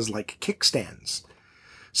tails as like kickstands.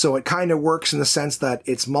 So it kind of works in the sense that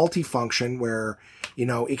it's multifunction where,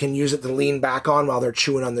 it can use it to lean back on while they're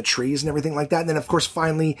chewing on the trees and everything like that. And then of course,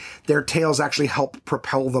 finally their tails actually help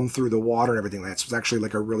propel them through the water and everything like that. So it's actually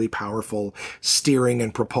like a really powerful steering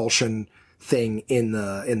and propulsion thing in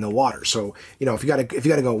the water. So, if you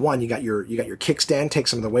gotta go one, you got your kickstand, take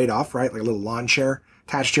some of the weight off, right? Like a little lawn chair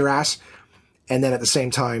attached to your ass. And then at the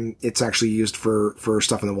same time, it's actually used for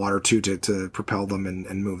stuff in the water too, to propel them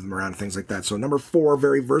and move them around and things like that. So number 4,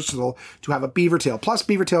 very versatile to have a beaver tail. Plus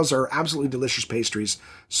beaver tails are absolutely delicious pastries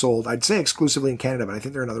sold, I'd say exclusively in Canada, but I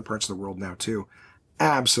think they're in other parts of the world now too.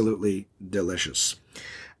 Absolutely delicious.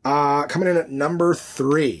 Coming in at number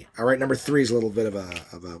 3. All right. Number 3 is a little bit of a,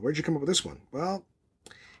 where'd you come up with this one? Well,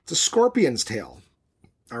 it's a scorpion's tail.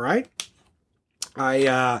 All right.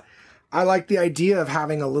 I like the idea of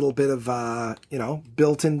having a little bit of,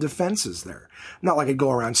 built-in defenses there. Not like I'd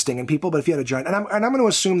go around stinging people, but if you had a giant, and I'm going to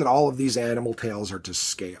assume that all of these animal tails are to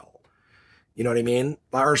scale. You know what I mean?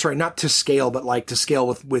 Or sorry, not to scale, but like to scale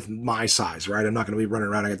with my size, right? I'm not going to be running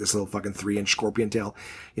around. I got this little fucking 3-inch scorpion tail,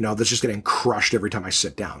 that's just getting crushed every time I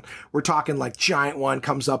sit down. We're talking like giant one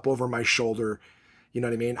comes up over my shoulder. You know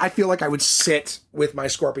what I mean? I feel like I would sit with my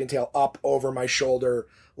scorpion tail up over my shoulder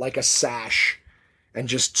like a sash and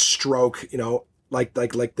just stroke, like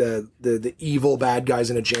the evil bad guys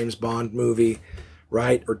in a James Bond movie,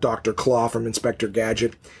 right? Or Dr. Claw from Inspector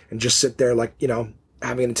Gadget, and just sit there like,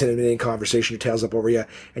 having an intimidating conversation, your tail's up over you,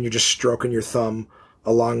 and you're just stroking your thumb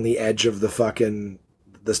along the edge of the fucking,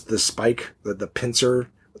 the spike, the pincer.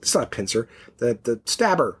 It's not a pincer. The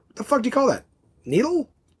stabber. What the fuck do you call that? Needle?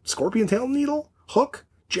 Scorpion tail needle? Hook?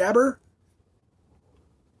 Jabber?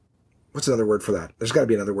 What's another word for that? There's got to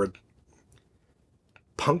be another word.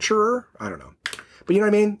 Puncturer? I don't know. But you know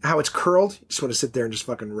what I mean? How it's curled? You just want to sit there and just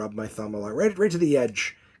fucking rub my thumb along right to the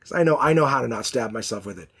edge. Because I know how to not stab myself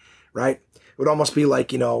with it. Right? It would almost be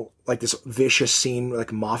like, like this vicious scene,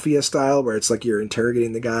 like mafia style, where it's like you're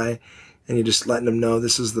interrogating the guy and you're just letting him know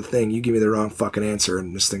this is the thing. You give me the wrong fucking answer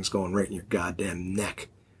and this thing's going right in your goddamn neck.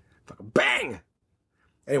 Fucking bang!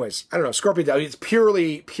 Anyways, I don't know. Scorpion tail, it's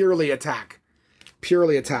purely attack.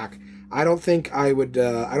 Purely attack. I don't think I would,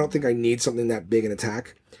 I don't think I need something that big in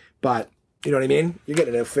attack, but you know what I mean? You're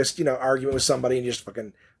getting in a fist, argument with somebody and you just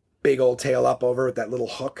fucking big old tail up over with that little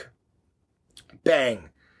hook. Bang.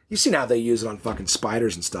 You've seen how they use it on fucking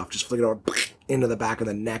spiders and stuff. Just flick it over into the back of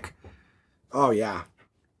the neck. Oh yeah.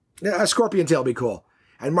 Yeah, a scorpion tail would be cool.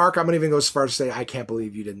 And Mark, I'm going to even go as far as to say, I can't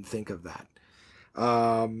believe you didn't think of that.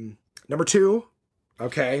 Number 2.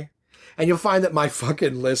 Okay. And you'll find that my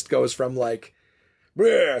fucking list goes from like,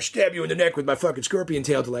 stab you in the neck with my fucking scorpion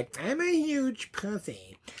tail to like, I'm a huge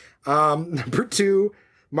pussy. Number 2,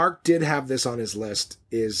 Mark did have this on his list,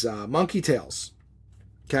 is monkey tails.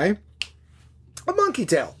 Okay? A monkey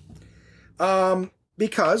tail.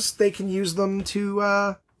 Because they can use them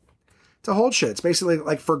to hold shit. It's basically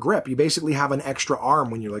like for grip. You basically have an extra arm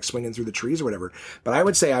when you're like swinging through the trees or whatever. But I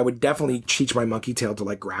would say I would definitely teach my monkey tail to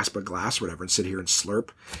like grasp a glass or whatever and sit here and slurp.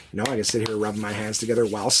 I can sit here rubbing my hands together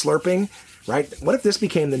while slurping, right? What if this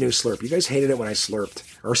became the new slurp? You guys hated it when I slurped.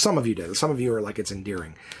 Or some of you did. Some of you are like, it's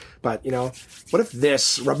endearing. But, what if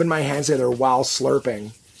this, rubbing my hands together while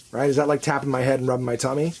slurping, right? Is that like tapping my head and rubbing my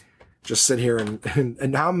tummy? Just sit here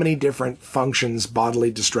and how many different functions, bodily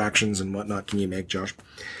distractions and whatnot can you make, Josh?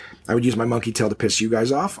 I would use my monkey tail to piss you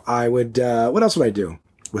guys off. I would, what else would I do?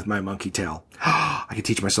 with my monkey tail. I could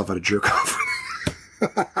teach myself how to jerk off.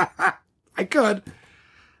 I could.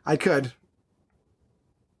 I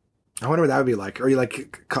wonder what that would be like. Or you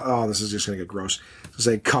like, oh, this is just going to get gross.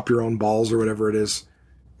 Say cup your own balls or whatever it is.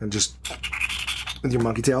 And just with your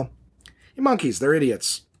monkey tail. You monkeys, they're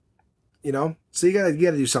idiots. You know? So you gotta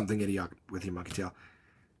do something idiotic with your monkey tail.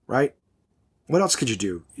 Right? What else could you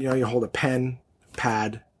do? You know, you hold a pen,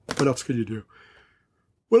 pad. What else could you do?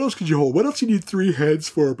 What else could you hold? What else you need 3 heads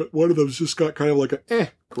for, but one of them's just got kind of like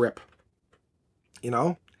a grip. You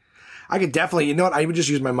know? I could definitely, you know what? I would just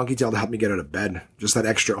use my monkey tail to help me get out of bed. Just that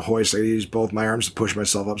extra hoist. I use both my arms to push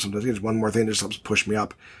myself up. Sometimes there's one more thing that just helps push me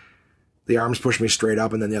up. The arms push me straight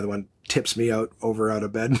up, and then the other one tips me out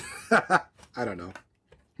of bed. I don't know.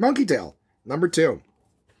 Monkey tail, number 2.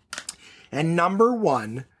 And number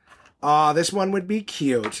 1, this one would be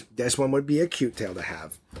cute. This one would be a cute tail to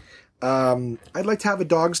have. I'd like to have a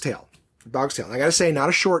dog's tail. Dog's tail. And I gotta say, not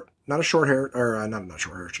a short hair, or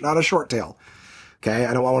not a short tail. Okay,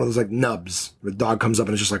 I don't want one of those like nubs. The dog comes up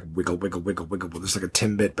and it's just like wiggle, wiggle, wiggle, wiggle. Just like a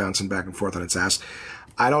Timbit bouncing back and forth on its ass.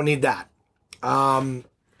 I don't need that.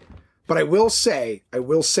 But I will say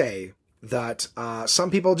that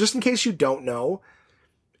some people, just in case you don't know,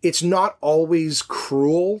 it's not always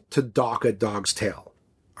cruel to dock a dog's tail.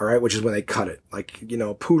 All right, which is when they cut it. Like, you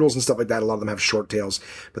know, poodles and stuff like that, a lot of them have short tails,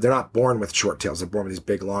 but they're not born with short tails. They're born with these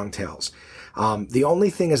big, long tails. The only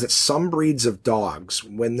thing is that some breeds of dogs,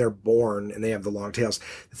 when they're born and they have the long tails,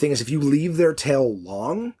 the thing is if you leave their tail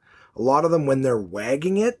long, a lot of them, when they're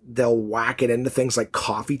wagging it, they'll whack it into things like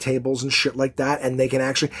coffee tables and shit like that. And they can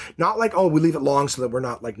actually, not like, oh, we leave it long so that we're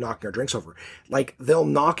not like knocking our drinks over. Like they'll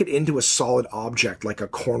knock it into a solid object, like a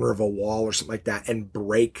corner of a wall or something like that, and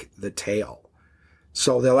break the tail.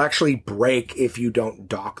 So they'll actually break if you don't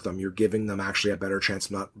dock them. You're giving them actually a better chance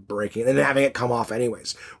of not breaking and then having it come off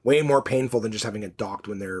anyways. Way more painful than just having it docked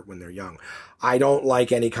when they're young. I don't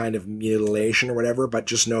like any kind of mutilation or whatever, but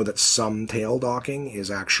just know that some tail docking is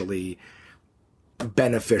actually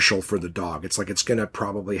beneficial for the dog. It's like it's going to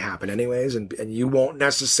probably happen anyways, and you won't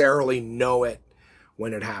necessarily know it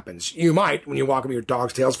when it happens. You might when you walk up, your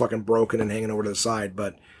dog's tail's fucking broken and hanging over to the side,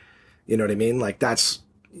 but you know what I mean? Like that's...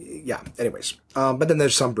 Yeah, anyways. But then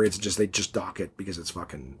there's some breeds that they just dock it because it's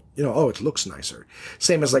fucking, you know, oh, it looks nicer.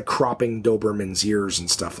 Same as like cropping Doberman's ears and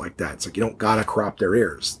stuff like that. It's like you don't gotta crop their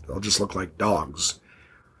ears. They'll just look like dogs.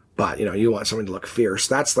 But, you know, you want something to look fierce.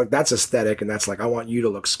 That's aesthetic, and that's like, I want you to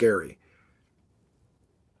look scary.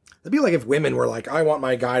 It'd be like if women were like, I want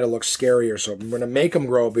my guy to look scary or so. I'm gonna make him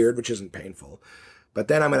grow a beard, which isn't painful. But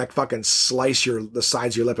then I'm gonna fucking slice the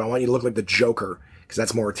sides of your lip. I want you to look like the Joker. Because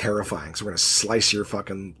that's more terrifying. So we're going to slice your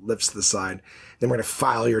fucking lips to the side. Then we're going to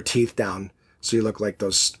file your teeth down so you look like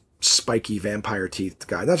those spiky vampire teeth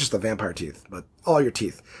guy. Not just the vampire teeth, but all your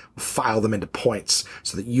teeth. We'll file them into points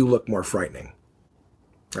so that you look more frightening.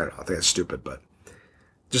 I don't know. I think that's stupid, but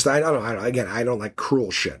just, I don't know. Again, I don't like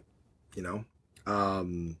cruel shit, you know?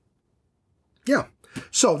 Yeah.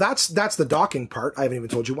 So that's the docking part. I haven't even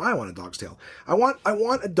told you why I want a dog's tail. I want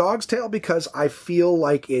a dog's tail because I feel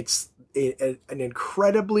like it's an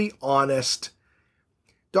incredibly honest.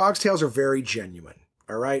 Dog's tails are very genuine.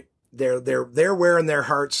 All right, they're wearing their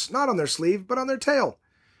hearts not on their sleeve but on their tail.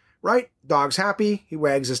 Right? Dog's happy, he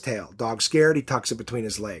wags his tail. Dog's scared, he tucks it between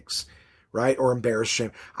his legs. Right? Or embarrassed,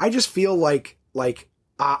 shame. I just feel like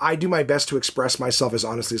I do my best to express myself as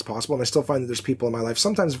honestly as possible, and I still find that there's people in my life,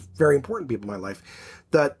 sometimes very important people in my life,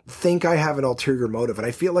 that think I have an ulterior motive. And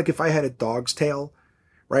I feel like if I had a dog's tail,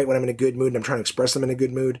 right, when I'm in a good mood and I'm trying to express them in a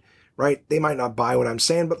good mood, right, they might not buy what I'm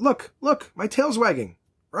saying, but look, my tail's wagging,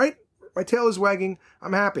 right? My tail is wagging,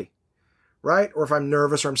 I'm happy, right? Or if I'm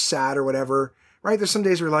nervous or I'm sad or whatever, right? There's some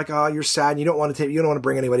days where you're like, oh, you're sad and you don't want to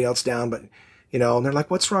bring anybody else down, but, you know, and they're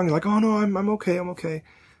like, what's wrong? You're like, oh, no, I'm okay.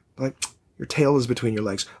 Like, your tail is between your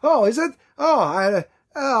legs. Oh, is it?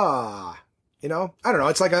 Oh, you know, I don't know.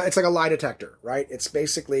 It's like a lie detector, right? It's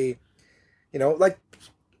basically, you know, like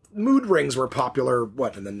mood rings were popular,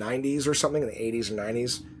 in the 90s or something, in the 80s and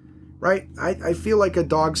 90s, right? I feel like a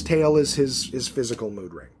dog's tail is his physical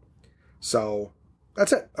mood ring. So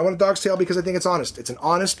that's it. I want a dog's tail because I think it's honest. It's an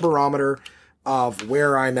honest barometer of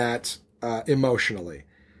where I'm at emotionally,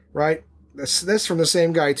 right? This from the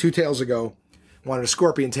same guy 2 tails ago wanted a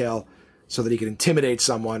scorpion tail so that he could intimidate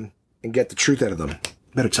someone and get the truth out of them.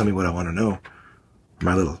 Better tell me what I want to know.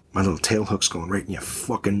 My little tail hook's going right in your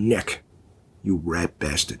fucking neck, you rat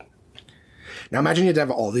bastard. Now imagine you had to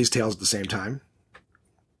have all these tails at the same time.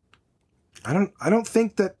 I don't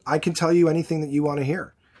think that I can tell you anything that you want to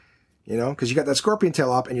hear. You know, because you got that scorpion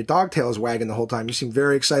tail up and your dog tail is wagging the whole time. You seem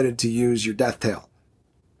very excited to use your death tail.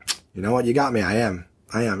 You know what? You got me. I am.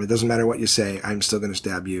 I am. It doesn't matter what you say. I'm still going to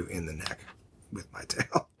stab you in the neck with my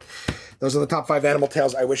tail. Those are the top 5 animal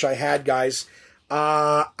tales I wish I had, guys.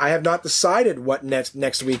 I have not decided what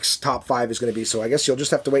next week's top 5 is going to be, so I guess you'll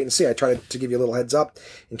just have to wait and see. I try to give you a little heads up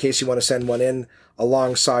in case you want to send one in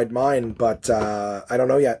alongside mine, but I don't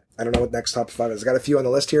know yet. I don't know what next top 5 is. I got a few on the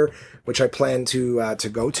list here, which I plan to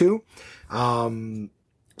go to.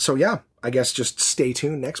 So yeah, I guess just stay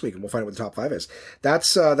tuned next week and we'll find out what the top 5 is.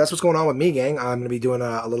 That's what's going on with me, gang. I'm going to be doing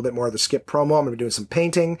a little bit more of the skip promo. I'm going to be doing some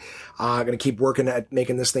painting. I'm going to keep working at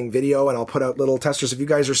making this thing video, and I'll put out little testers. If you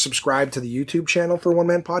guys are subscribed to the YouTube channel for One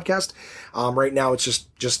Man Podcast, right now it's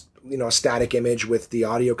just a static image with the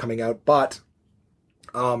audio coming out, but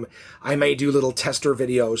I may do little tester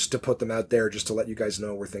videos to put them out there just to let you guys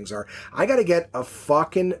know where things are. I got to get a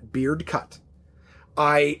fucking beard cut.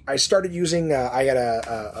 I started using, I got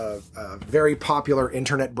a very popular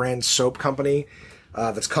internet brand soap company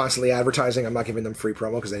that's constantly advertising. I'm not giving them free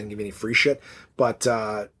promo because they didn't give me any free shit. But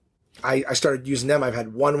I started using them. I've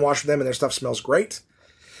had one wash with them and their stuff smells great.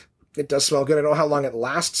 It does smell good. I don't know how long it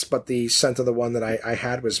lasts, but the scent of the one that I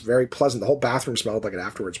had was very pleasant. The whole bathroom smelled like it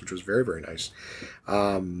afterwards, which was very, very nice.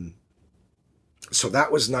 So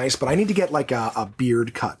that was nice, but I need to get like a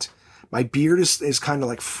beard cut. My beard is kind of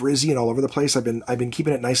like frizzy and all over the place. I've been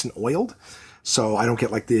keeping it nice and oiled, so I don't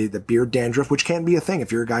get like the beard dandruff, which can be a thing.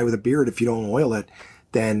 If you're a guy with a beard, if you don't oil it,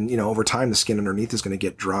 then, over time the skin underneath is going to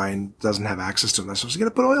get dry and doesn't have access to it. So you got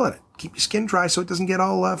to put oil in it. Keep your skin dry so it doesn't get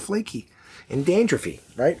all flaky and dandruffy,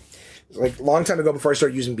 right? Like a long time ago, before I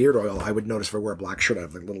started using beard oil, I would notice if I wear a black shirt, I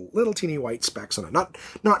have like little teeny white specks on it. Not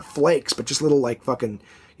flakes, but just little like fucking,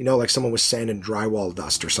 like someone was sanding drywall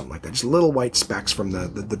dust or something like that. Just little white specks from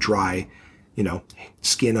the dry,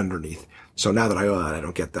 skin underneath. So now that I oil it, I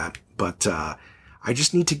don't get that. But I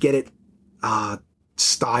just need to get it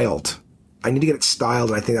styled. I need to get it styled,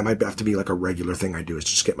 and I think that might have to be like a regular thing I do, is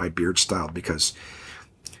just get my beard styled, because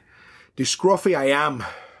the scruffy I am.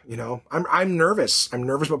 I'm nervous. I'm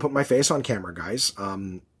nervous about putting my face on camera, guys.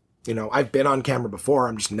 I've been on camera before.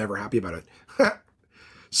 I'm just never happy about it.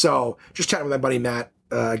 So just chatting with my buddy Matt,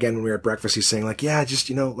 again, when we were at breakfast, he's saying like, yeah, just,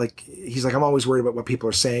 he's like, I'm always worried about what people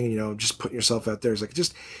are saying, just putting yourself out there. It's like, it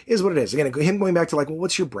just is what it is. Again, him going back to like, well,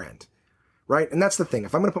 what's your brand? Right. And that's the thing.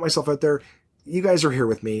 If I'm going to put myself out there, you guys are here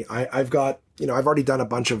with me. I've got, I've already done a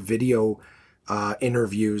bunch of video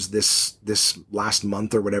interviews this last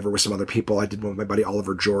month or whatever with some other people. I did one with my buddy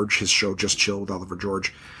Oliver George, his show Just Chill with Oliver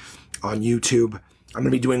George on YouTube. I'm going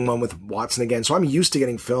to be doing one with Watson again. So I'm used to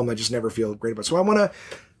getting filmed. I just never feel great about it. So I want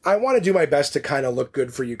to do my best to kind of look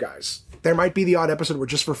good for you guys. There might be the odd episode where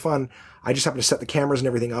just for fun, I just happen to set the cameras and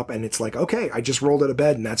everything up, and it's like, okay, I just rolled out of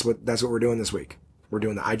bed, and that's what we're doing this week. We're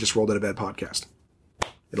doing the I Just Rolled Out of Bed podcast.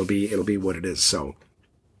 It'll be what it is. So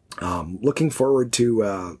looking forward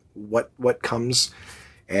to what comes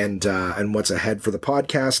and what's ahead for the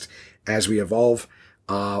podcast as we evolve.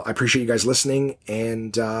 I appreciate you guys listening,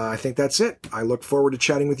 and I think that's it. I look forward to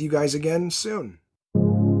chatting with you guys again soon.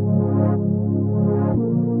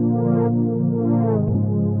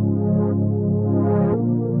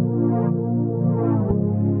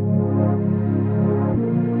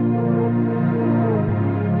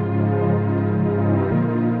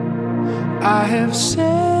 I have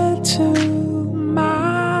said to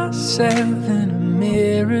myself in a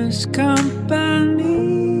mirror's company,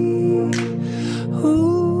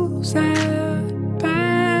 who's that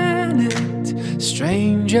panicked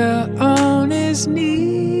stranger on his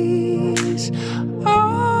knees?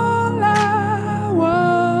 All I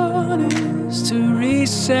want is to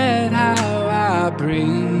reset how I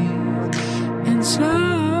breathe and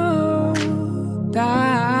slow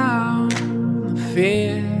down the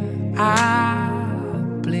fear I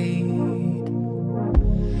bleed.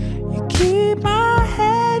 You keep my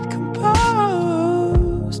head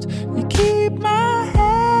composed, you keep my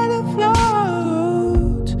head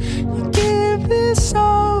afloat, you give this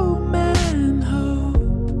old man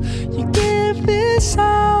hope, you give this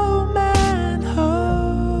old